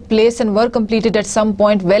actions took place and were completed at some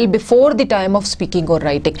point well before the time of speaking or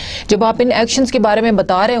writing. जब आप इन actions के बारे में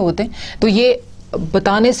बता रहे होते हैं तो ये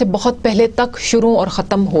बताने से बहुत पहले तक शुरू और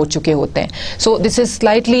ख़त्म हो चुके होते हैं. So this is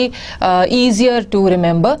slightly easier to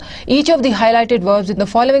remember. Each of the highlighted verbs in the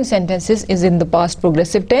following sentences is in the past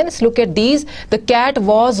progressive tense. Look at these. The cat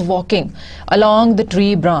was walking along the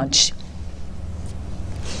tree branch.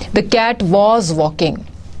 The cat was walking.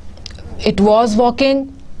 It was walking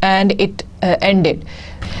and it ended.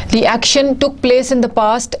 The action took place in the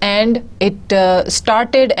past and it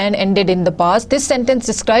started and ended in the past. This sentence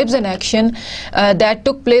describes an action that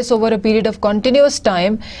took place over a period of continuous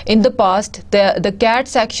time in the past. The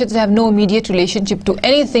cat's actions have no immediate relationship to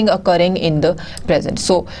anything occurring in the present.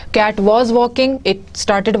 So, cat was walking, it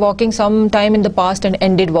started walking sometime in the past and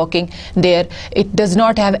ended walking there. It does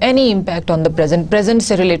not have any impact on the present. Present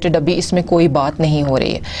से related अभी इसमें कोई बात नहीं हो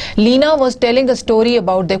रही है. Lena was telling a story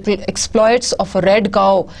about the exploits of a red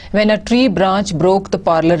cow when a tree branch broke the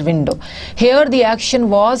parlor window. Here the action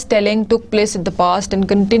was telling took place in the past and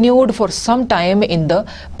continued for some time in the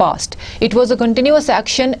past. It was a continuous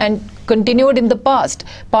action and continued in the past.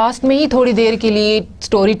 Past में ही थोड़ी देर के लिए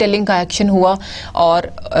story telling का action हुआ और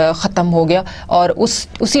ख़त्म हो गया और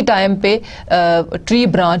उसी टाइम पे tree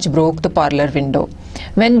branch broke the parlour window.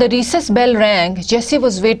 When the recess bell rang, Jessie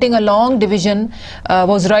was writing a long division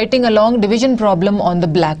problem on the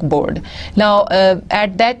blackboard. Now,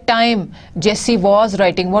 at that time, Jessie was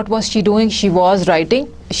writing. What was she doing? She was writing.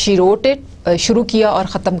 She wrote it. शुरू किया और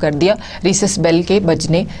ख़त्म कर दिया recess bell के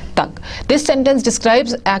बजने तक. This sentence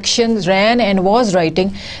describes actions ran and was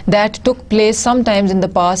writing that took place sometimes in the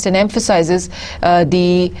past and emphasizes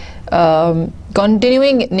the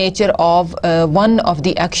continuing nature of one of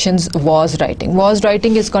the actions was writing. Was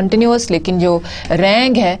writing is continuous, लेकिन जो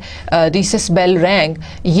rang है recess bell rang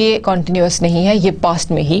ये continuous नहीं है, ये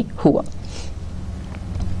past में ही हुआ.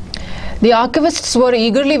 The archivists were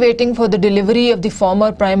eagerly waiting for the delivery of the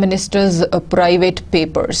former Prime Minister's private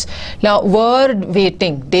papers. Now,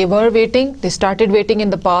 they were waiting, they started waiting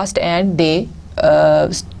in the past and they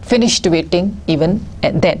finished waiting even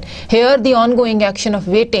then. Here, the ongoing action of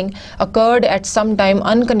waiting occurred at some time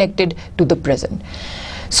unconnected to the present.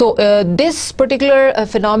 So, this particular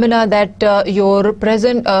phenomena that your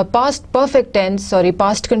present past perfect tense,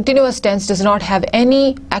 past continuous tense does not have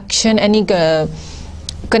any action, any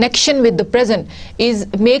connection with the present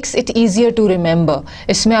makes it easier to remember.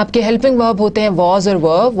 इसमें आपके helping verb होते हैं was और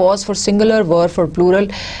were, was for singular, were for plural,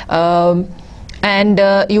 and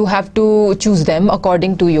you have to choose them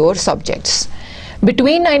according to your subjects.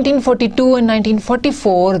 Between 1942 and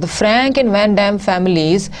 1944, the Frank and Van Damme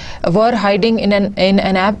families were hiding in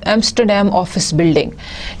an Amsterdam office building.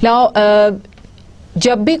 Now,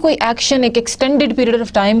 जब भी कोई action एक extended period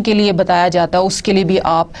of time के लिए बताया जाता है उसके लिए भी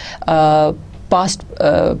आप past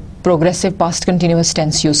progressive past continuous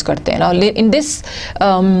tense use करते हैं. Now in this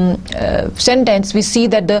sentence we see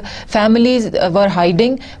that the families were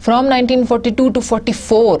hiding from 1942 to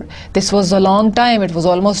 44. This was a long time, it was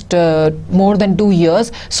almost more than 2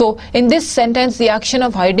 years. So in this sentence the action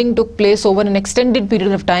of hiding took place over an extended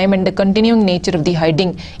period of time and the continuing nature of the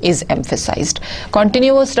hiding is emphasized.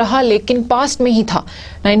 Continuous रहा लेकिन past में ही था.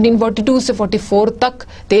 1942 से 44 तक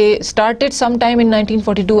they started sometime in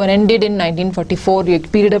 1942 and ended in 1944. ये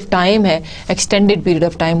period of time है, extended period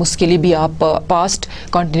of time, उसके लिए भी आप पास्ट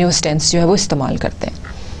कॉन्टिन्यूस टेंस जो है वो इस्तेमाल करते हैं.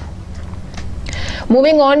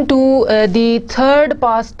 Moving on to the third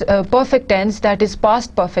past perfect tense, that is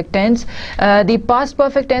past perfect tense. The past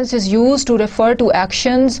perfect tense is used to refer to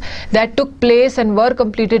actions that took place and were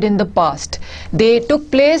completed in the past. They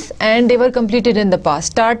took place and they were completed in the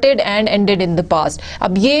past, started and ended in the past.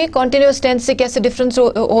 अब ये continuous tense से कैसे difference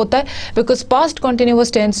होता है? Because past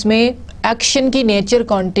continuous tense में action की nature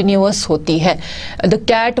continuous होती है. The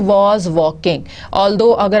cat was walking, although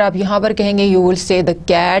अगर आप यहाँ पर कहेंगे you will say the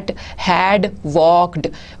cat had walked,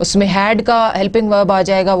 उसमें हैड का हेल्पिंग वर्ब आ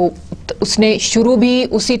जाएगा. वो उसने शुरू भी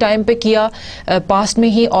उसी टाइम पे किया पास्ट में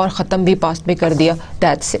ही और ख़त्म भी पास्ट में कर दिया.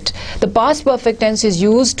 That's it. The past perfect tense is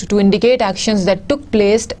used to indicate actions that took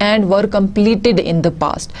place and were completed in the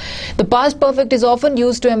past. The past perfect is often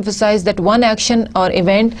used to emphasise that one action और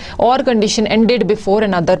event और condition ended before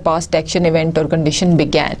another past action, event और condition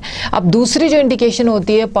began. अब दूसरी जो indication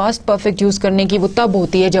होती है past perfect use करने की वो तब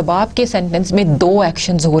होती है जब आपके सेंटेंस में दो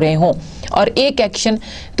एक्शंस हो रहे हों और एक एक्शन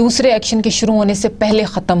दूसरे एक्शन के शुरू होने से पहले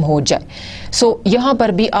ख़त्म हो जाए. सो यहाँ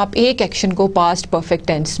पर भी आप एक एक्शन को पास्ट परफेक्ट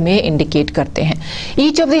टेंस में इंडिकेट करते हैं.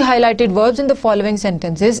 Each of the highlighted verbs in the following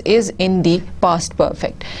sentences is in the past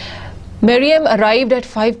perfect. Miriam arrived at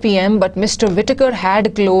 5 p.m. but Mr. Whittaker had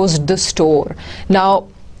closed the store. Now,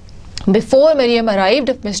 Before Miriam arrived,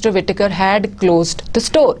 Mr. Whittaker had closed the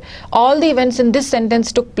store. All the events in this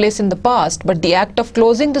sentence took place in the past, but the act of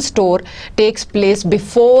closing the store takes place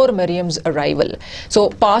before Miriam's arrival. So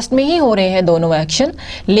past में ही हो रहे हैं दोनों action,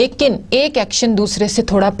 लेकिन एक action दूसरे से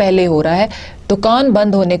थोड़ा पहले हो रहा है. दुकान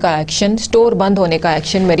बंद होने का एक्शन, स्टोर बंद होने का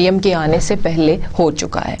एक्शन मरियम के आने से पहले हो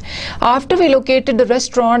चुका है. After we located the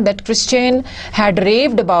restaurant that Christian had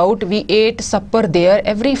raved about, we ate supper there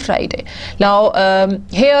every Friday. Now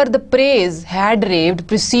here the praise had raved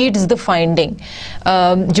precedes the finding.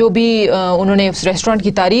 जो भी उन्होंने उस रेस्टोरेंट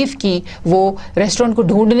की तारीफ की वो रेस्टोरेंट को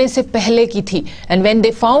ढूंढने से पहले की थी. And when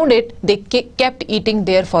they found it, they kept eating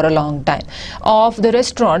there for a long time. Of the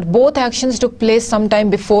restaurant, both actions took place sometime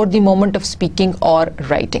before the moment of speaking और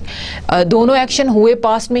राइटिंग. दोनों एक्शन हुए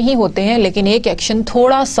पास्ट में ही होते हैं, लेकिन एक एक्शन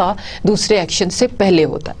थोड़ा सा दूसरे एक्शन से पहले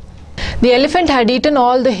होता है. The elephant had eaten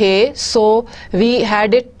all the hay, so we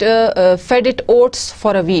had it fed it oats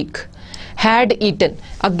for a week. Had eaten.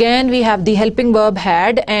 Again we have the helping verb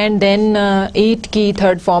had, and then eat की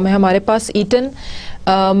third form है हमारे पास eaten.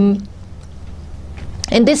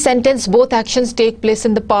 In this sentence, both actions take place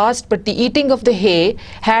in the past, but the eating of the hay,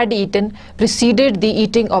 had eaten, preceded the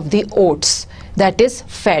eating of the oats, that is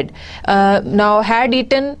fed. Now had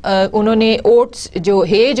eaten, उन्होंने oats जो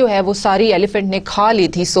hay जो है वो सारी elephant ने खा ली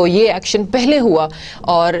थी, so ये action पहले हुआ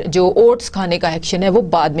और जो oats खाने का action है वो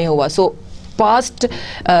बाद में हुआ. So past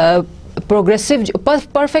प्रोग्रेसिव जो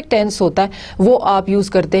परफेक्ट टेंस होता है वो आप यूज़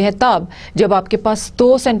करते हैं तब जब आपके पास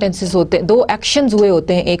दो सेंटेंसेस होते हैं, दो एक्शंस हुए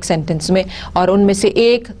होते हैं एक सेंटेंस में और उनमें से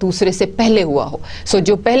एक दूसरे से पहले हुआ हो. सो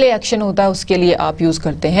जो पहले एक्शन होता है उसके लिए आप यूज़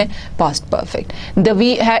करते हैं past perfect. The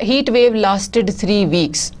heat wave lasted 3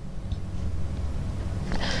 weeks.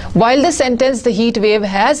 While the sentence the heat wave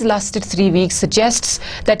has lasted 3 weeks suggests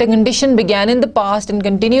that a condition began in the past and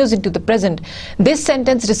continues into the present, this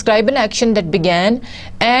sentence describes an action that began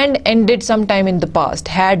and ended sometime in the past,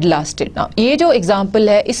 had lasted. Now ये जो example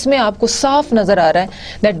है इसमें आपको साफ नज़र आ रहा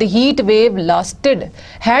है that the heat wave lasted,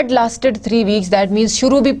 had lasted 3 weeks. That means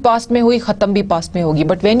शुरू भी past में हुई, ख़त्म भी past में होगी.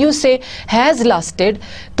 But when you say has lasted,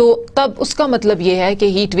 तो तब उसका मतलब ये है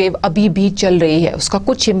कि heat wave अभी भी चल रही है, उसका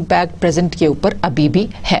कुछ impact present के ऊपर अभी भी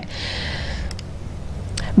है.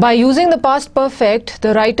 By using the past perfect,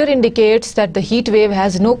 the writer indicates that the heat wave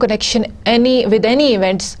has no connection with any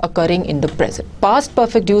events occurring in the present. Past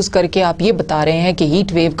perfect use करके आप ये बता रहे हैं कि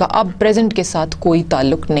heat wave का अब present के साथ कोई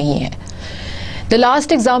ताल्लुक नहीं है. The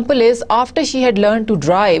last example is after she had learned to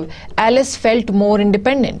drive, Alice felt more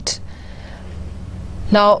independent.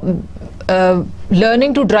 Now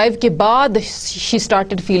learning to drive के बाद she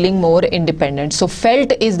started feeling more independent. So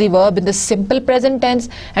felt is the verb in the simple present tense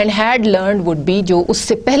and had learned would be जो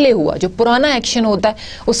उससे पहले हुआ, जो पुराना action होता है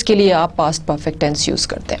उसके लिए आप past perfect tense use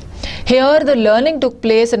करते हैं. Here the learning took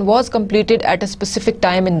place and was completed at a specific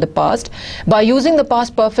time in the past. By using the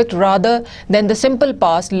past perfect rather than the simple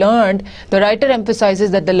past learned, the writer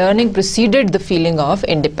emphasizes that the learning preceded the feeling of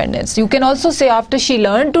independence. You can also say after she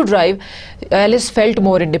learned to drive, Alice felt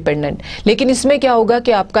more independent. लेकिन इसमें क्या होगा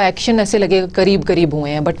कि आपका action ऐसे लगेगा करीब करीब हुए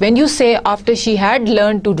हैं. But when you say after she had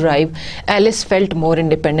learned to drive, Alice felt more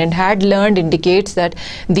independent. Had learned indicates that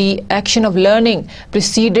the action of learning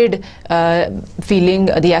preceded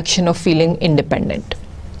the action of feeling independent.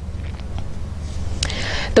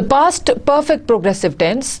 The past perfect progressive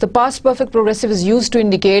tense. The past perfect progressive is used to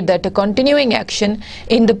indicate that a continuing action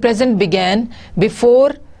in the present began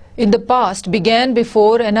before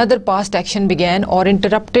another past action began or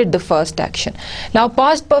interrupted the first action. Now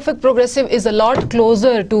past perfect progressive is a lot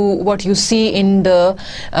closer to what you see in the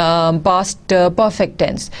past perfect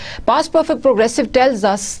tense. Past perfect progressive tells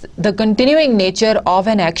us the continuing nature of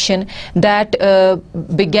an action that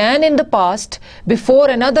began in the past before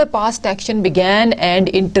another past action began and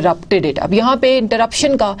interrupted it. अब यहाँ पे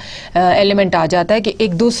interruption का element आ जाता है कि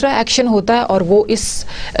एक दूसरा action होता है और वो इस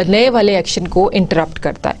नए वाले action को interrupt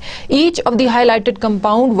करता है. Each of the highlighted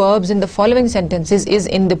compound verbs in the following sentences is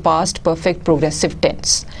in the past perfect progressive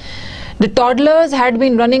tense. The toddlers had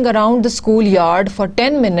been running around the schoolyard for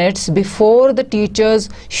 10 minutes before the teachers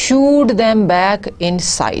shooed them back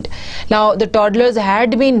inside. Now the toddlers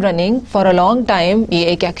had been running for a long time. ये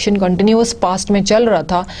एक action continuous past में चल रहा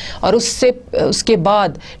था और उसके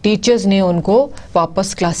बाद teachers ने उनको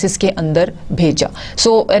वापस classes के अंदर भेजा.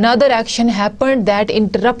 So another action happened that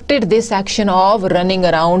interrupted this action of running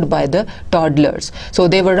around by the toddlers. So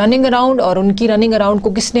they were running around और उनकी running around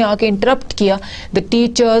को किसने आके interrupt किया? The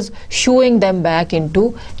teachers shooing them back into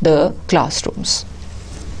the classrooms.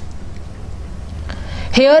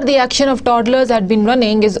 Here the action of toddlers had been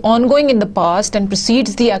running is ongoing in the past and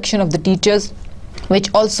precedes the action of the teachers which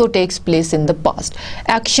also takes place in the past.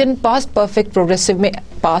 Action past perfect progressive में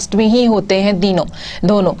past में ही होते हैं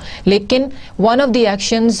दोनों, लेकिन one of the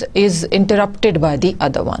actions is interrupted by the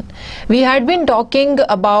other one. We had been talking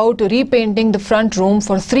about repainting the front room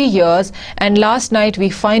for 3 years, and last night we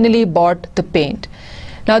finally bought the paint.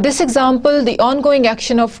 Now this example, the ongoing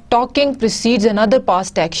action of talking precedes another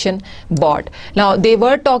past action, bought. Now they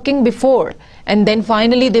were talking before and then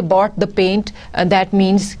finally they bought the paint. That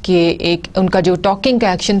means कि एक उनका जो talking का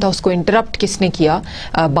action था उसको interrupt किसने किया?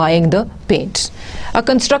 Buying the paints. A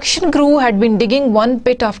construction crew had been digging one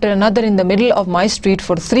pit after another in the middle of my street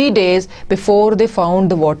for 3 days before they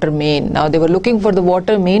found the water main. Now they were looking for the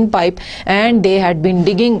water main pipe and they had been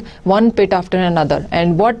digging one pit after another.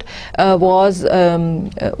 And what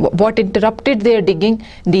interrupted their digging?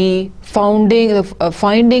 The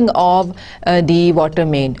finding of the water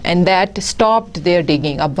main, and that stopped their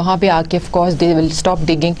digging. अब वहाँ पे आके of course they will stop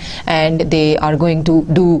digging and they are going to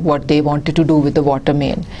do what they wanted to do with the water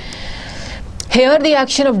main. Here the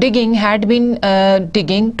action of digging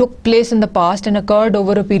took place in the past and occurred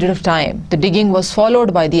over a period of time. The digging was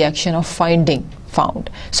followed by the action of found.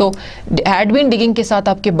 So had been digging के साथ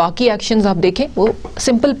आपके बाकी actions आप देखें वो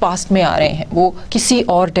simple past में आ रहे हैं, वो किसी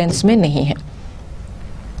और tense में नहीं है.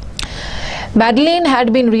 Madeline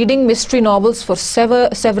had been reading mystery novels for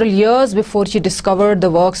several years before she discovered the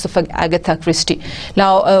works of Agatha Christie.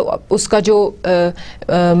 Now, उसका जो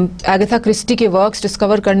Agatha Christie के works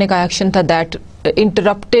discover करने का action था that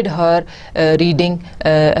interrupted her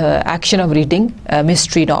action of reading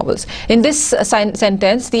mystery novels. In this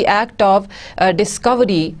sentence, the act of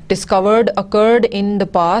discovered occurred in the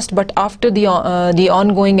past, but after the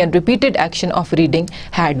ongoing and repeated action of reading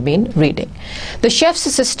had been reading. The chef's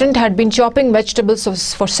assistant had been chopping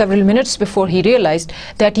vegetables for several minutes before he realized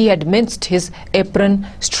that he had minced his apron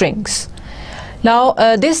strings. Now,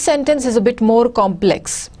 this sentence is a bit more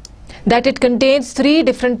complex, that it contains 3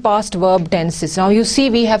 different past verb tenses. Now you see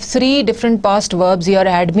we have 3 different past verbs here.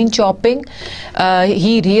 Had been chopping,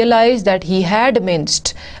 he realized that he had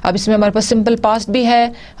minced. अब इसमें हमारे पास simple past भी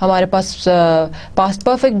है, हमारे पास past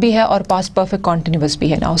perfect भी है और past perfect continuous भी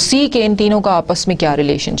है. Now see कि इन तीनों का आपस में क्या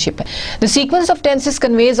relationship है. The sequence of tenses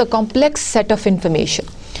conveys a complex set of information.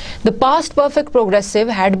 The past perfect progressive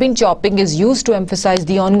had been chopping is used to emphasize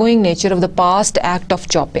the ongoing nature of the past act of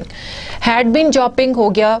chopping. Had been chopping हो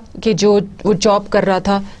गया कि जो वो chop कर रहा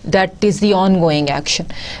था, that is the ongoing action.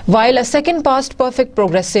 While a second past perfect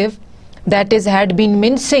progressive, that is had been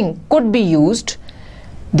mincing, could be used.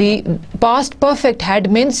 The past perfect had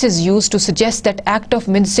mince is used to suggest that act of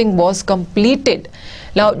mincing was completed.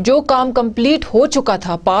 Now जो काम complete हो चुका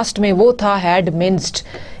था past में वो था had minced.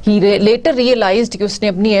 He later realized कि उसने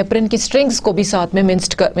अपनी apron की strings को भी साथ में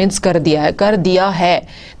mince कर दिया है.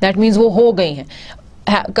 That means वो हो गई हैं.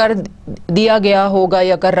 कर दिया गया होगा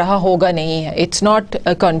या कर रहा होगा नहीं है. It's not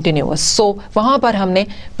continuous. So वहाँ पर हमने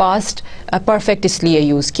past perfect इसलिए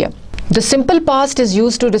use किया. The simple past is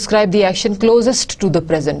used to describe the action closest to the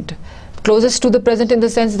present. Closest to the present in the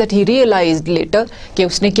sense that he realized later कि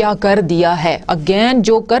उसने क्या कर दिया है. Again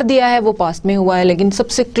जो कर दिया है वो past में हुआ है, लेकिन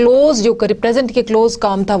सबसे close जो present के close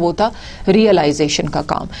काम था वो था realization का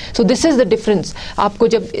काम. So this is the difference. आपको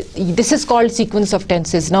जब this is called sequence of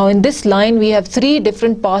tenses. Now in this line we have 3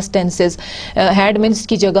 different past tenses. Had minced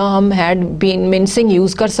की जगह हम had been mincing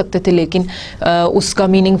use कर सकते थे, लेकिन उसका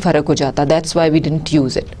meaning फर्क हो जाता. That's why we didn't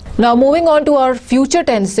use it. Now moving on to our future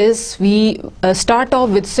tenses, we start off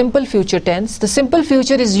with simple future tense. The simple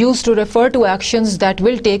future is used to refer to actions that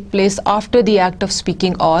will take place after the act of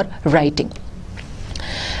speaking or writing.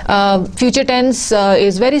 Future tense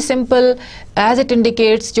is very simple as it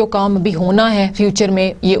indicates जो काम अभी होना है future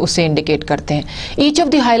में, ये उसे indicate करते हैं. Each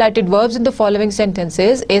of the highlighted verbs in the following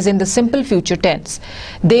sentences is in the simple future tense.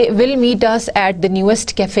 They will meet us at the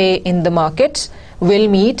newest cafe in the market. Will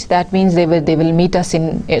meet, that means they will meet us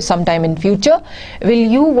in sometime in future.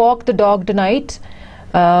 Will you walk the dog tonight?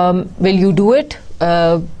 Will you do it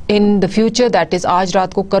in the future, that is आज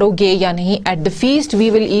रात को करोगे या नहीं. At the feast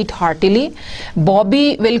we will eat heartily.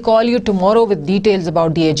 Bobby will call you tomorrow with details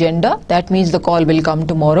about the agenda. That means the call will come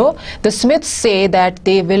tomorrow. The Smiths say that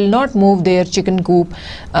they will not move their chicken coop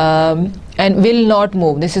and will not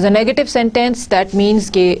move. This is a negative sentence. That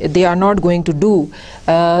means they are not going to do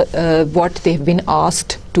what they've been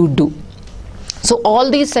asked to do. So all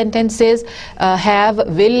these sentences have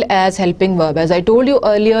will as helping verb. As I told you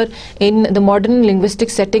earlier, in the modern linguistic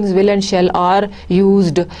settings, will and shall are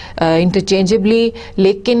used interchangeably.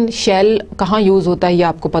 लेकिन shall कहाँ use होता है ये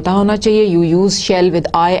आपको पता होना चाहिए. You use shall with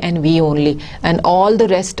I and we only, and all the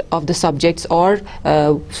rest of the subjects or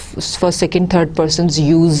first, second, third persons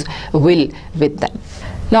use will with them.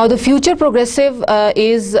 Now the future progressive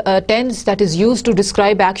is a tense that is used to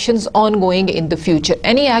describe actions ongoing in the future.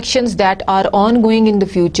 Any actions that are ongoing in the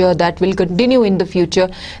future, that will continue in the future,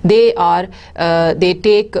 they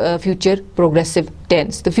take future progressive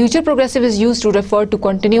tense. The future progressive is used to refer to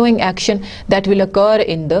continuing action that will occur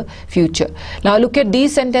in the future. Now look at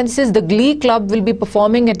these sentences. The Glee Club will be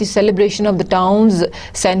performing at the celebration of the town's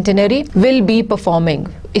centenary. Will be performing.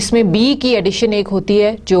 इसमें B की addition एक होती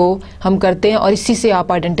है जो हम करते हैं और इसी से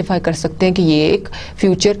आप आइडेंटिफाई कर सकते हैं कि ये एक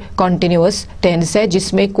फ्यूचर कॉन्टिन्यूअस टेंस है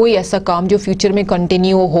जिसमें कोई ऐसा काम जो फ्यूचर में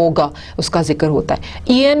कंटिन्यू होगा उसका जिक्र होता है.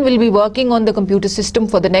 Ian will be working on the computer system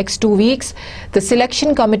for the next 2 weeks. The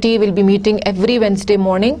selection committee will be meeting every Wednesday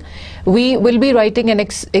morning. We will be writing an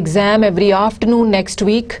exam every afternoon next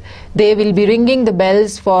week. They will be ringing the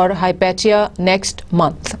bells for Hypatia next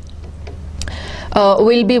month.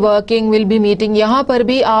 Will be working, will be meeting. यहाँ पर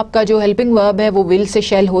भी आपका जो helping verb है वो will से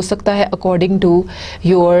shall हो सकता है according to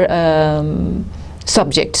your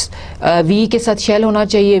subjects. We के साथ shall होना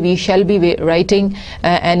चाहिए. We shall be writing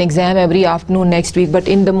an exam every afternoon next week. But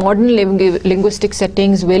in the modern linguistic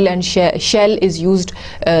settings, will and shall is used,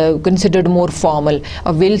 considered more formal.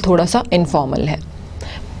 Will थोड़ा सा informal है.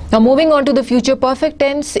 Now moving on to the future perfect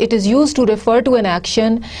tense, it is used to refer to an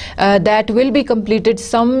action that will be completed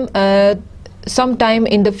sometime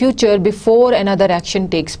in the future before another action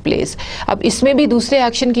takes place. अब इसमें भी दूसरे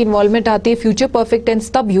action की involvement आती है. Future perfect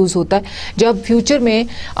tense तब use होता है जब फ्यूचर में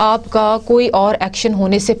आपका कोई और एक्शन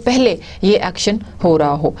होने से पहले ये एक्शन हो रहा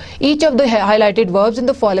हो. Each of the highlighted verbs in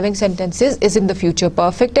the following sentences is in the future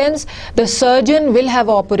perfect tense. The surgeon will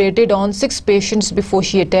have operated on 6 patients before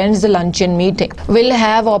she attends the luncheon meeting. Will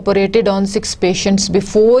have operated on 6 patients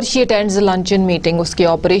before she attends the luncheon meeting. उसके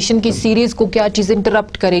operation की series को क्या चीज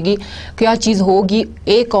interrupt करेगी, क्या चीज होगी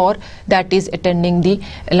एक और, that is attending the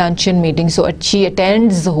luncheon meeting. So she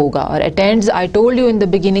attends होगा. और attends, I told you in the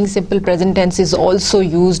beginning, simple present tense is also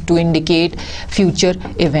used to indicate future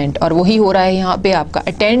event. और वही हो रहा है यहाँ पे. आपका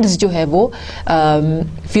attends जो है वो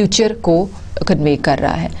future को convey कर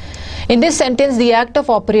रहा है. In this sentence, the act of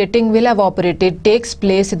operating, will have operated, takes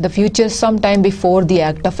place in the future sometime before the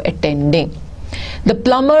act of attending. The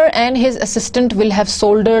plumber and his assistant will have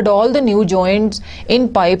soldered all the new joints in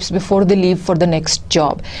pipes before they leave for the next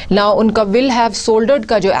job. Now उनका will have soldered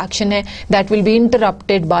का जो action है that will be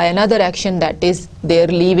interrupted by another action, that is they're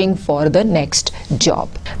leaving for the next job.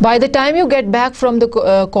 By the time you get back from the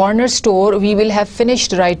corner store, we will have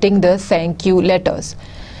finished writing the thank you letters.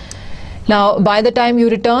 Now by the time you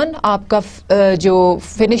return, आपका जो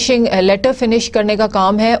finishing letter finish करने का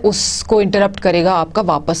काम है उसको interrupt करेगा आपका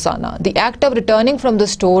वापस आना. The act of returning from the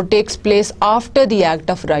store takes place after the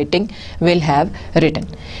act of writing will have written.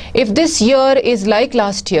 If this year is like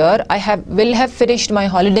last year, I will have finished my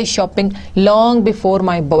holiday shopping long before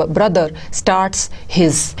my brother starts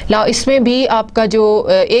his. Now इसमें भी आपका जो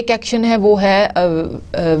एक action है वो है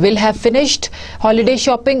will have finished holiday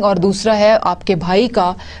shopping और दूसरा है आपके भाई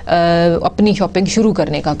का अपनी शॉपिंग शुरू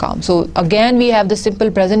करने का काम. So again we have the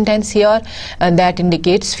simple present tense here that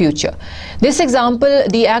indicates future. This example,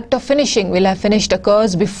 the act of finishing, will have finished,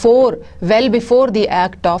 occurs before, well before the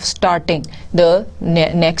act of starting the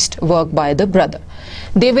next work by the brother.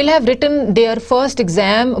 They will have written their first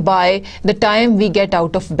exam by the time we get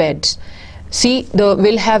out of bed. See, the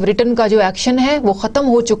will have written का जो action है वो ख़त्म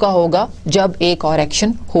हो चुका होगा जब एक और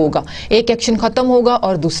एक्शन होगा. एक एक्शन ख़त्म होगा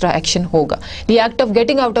और दूसरा एक्शन होगा. The act of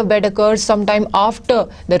getting out of bed occurs sometime after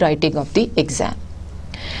the writing of the exam.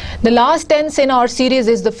 The last tense in our series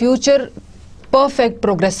is the future perfect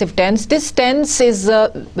progressive tense. This tense is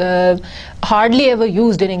hardly ever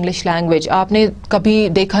used in English language. आपने कभी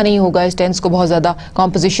देखा नहीं होगा इस tense को बहुत ज़्यादा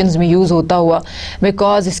compositions में use होता हुआ,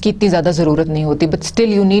 because इसकी इतनी ज़्यादा ज़रूरत नहीं होती. But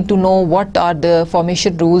still you need to know what are the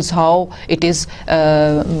formation rules, how it is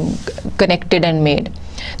connected and made.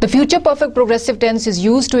 The future perfect progressive tense is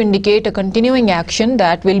used to indicate a continuing action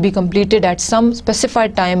that will be completed at some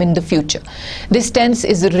specified time in the future. This tense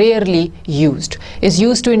is rarely used. Is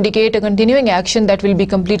used to indicate a continuing action that will be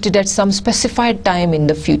completed at some specified time in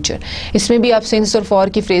the future. इसमें भी आप since और for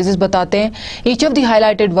की phrases बताते हैं. Each of the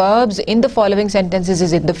highlighted verbs in the following sentences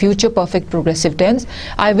is in the future perfect progressive tense.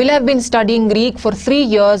 I will have been studying Greek for 3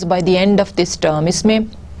 years by the end of this term. इसमें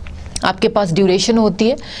आपके पास duration होती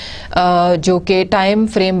है जो कि time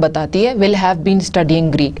frame बताती है. will have been studying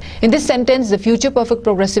Greek. In this sentence, the future perfect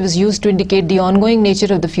progressive is used to indicate the ongoing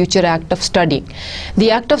nature of the future act of studying. The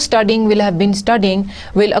act of studying, will have been studying,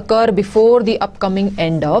 will occur before the upcoming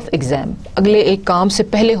end of exam. अगले एक काम से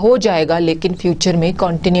पहले हो जाएगा लेकिन future में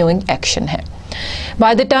continuing action है.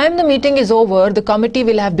 By the time the meeting is over, the committee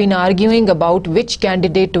will have been arguing about which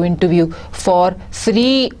candidate to interview for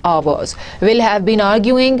 3 hours. Will have been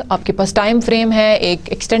arguing, आपके पास time frame है, एक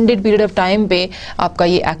extended period of time पे आपका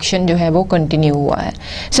ये action जो है वो continue हुआ है.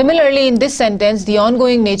 Similarly, in this sentence, the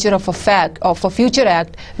ongoing nature of a future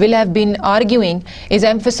act will have been arguing is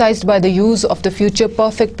emphasized by the use of the future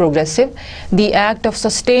perfect progressive. The act of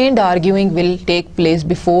sustained arguing will take place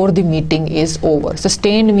before the meeting is over.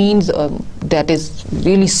 Sustained means that is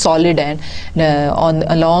really solid and on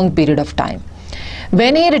a long period of time.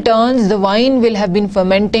 When he returns, the wine will have been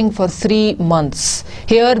fermenting for 3 months.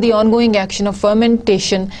 Here the ongoing action of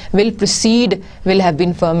fermentation will have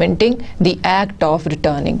been fermenting, the act of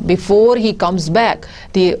returning. Before he comes back,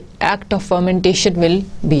 the act of fermentation will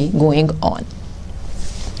be going on.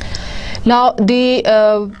 Now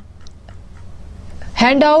the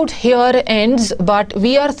handout here ends, but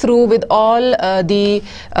we are through with all the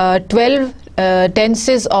 12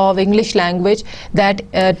 tenses of English language that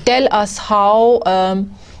tell us how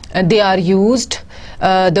they are used.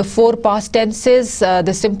 The 4 past tenses,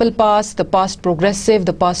 the simple past, the past progressive,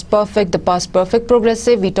 the past perfect, the past perfect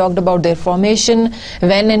progressive. We talked about their formation,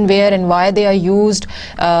 when and where and why they are used,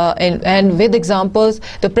 and with examples.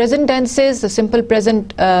 The present tenses, the simple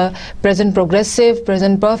present, present progressive,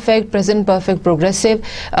 present perfect progressive.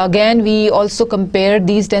 Again, we also compared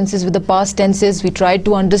these tenses with the past tenses. We tried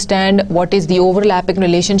to understand what is the overlapping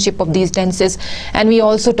relationship of these tenses, and we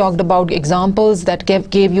also talked about examples that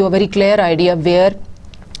gave you a very clear idea where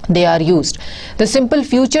they are used. The simple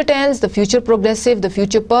future tense, the future progressive, the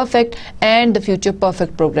future perfect, and the future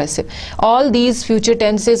perfect progressive. All these future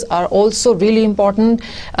tenses are also really important.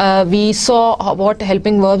 We saw what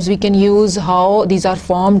helping verbs we can use, how these are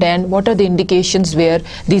formed, and what are the indications where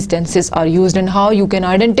these tenses are used, and how you can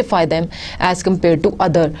identify them as compared to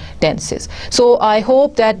other tenses. So I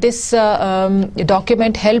hope that this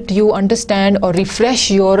document helped you understand or refresh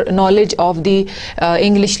your knowledge of the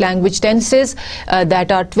English language tenses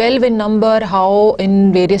that are 12 in number, how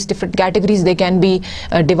in various different categories they can be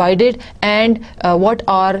divided, and what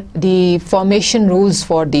are the formation rules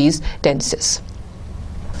for these tenses.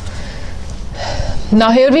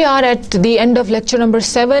 Now here we are at the end of lecture number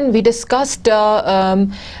 7. We discussed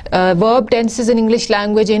verb tenses in English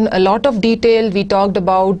language in a lot of detail. We talked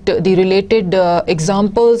about the related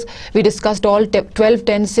examples. We discussed all 12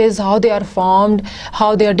 tenses, how they are formed,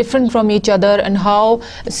 how they are different from each other, and how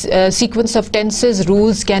sequence of tenses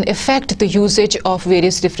rules can affect the usage of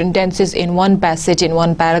various different tenses in one passage, in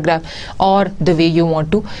one paragraph, or the way you want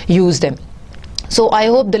to use them. So I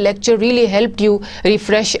hope the lecture really helped you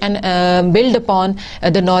refresh and build upon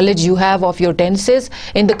the knowledge you have of your tenses.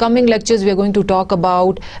 In the coming lectures, we are going to talk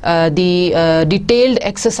about the detailed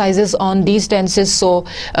exercises on these tenses. So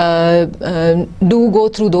do go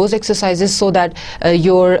through those exercises so that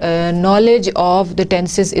your knowledge of the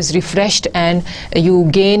tenses is refreshed and you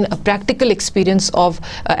gain a practical experience of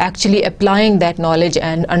actually applying that knowledge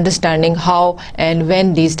and understanding how and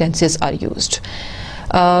when these tenses are used.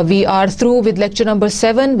 We are through with lecture number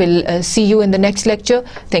 7. We'll see you in the next lecture.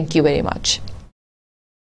 Thank you very much.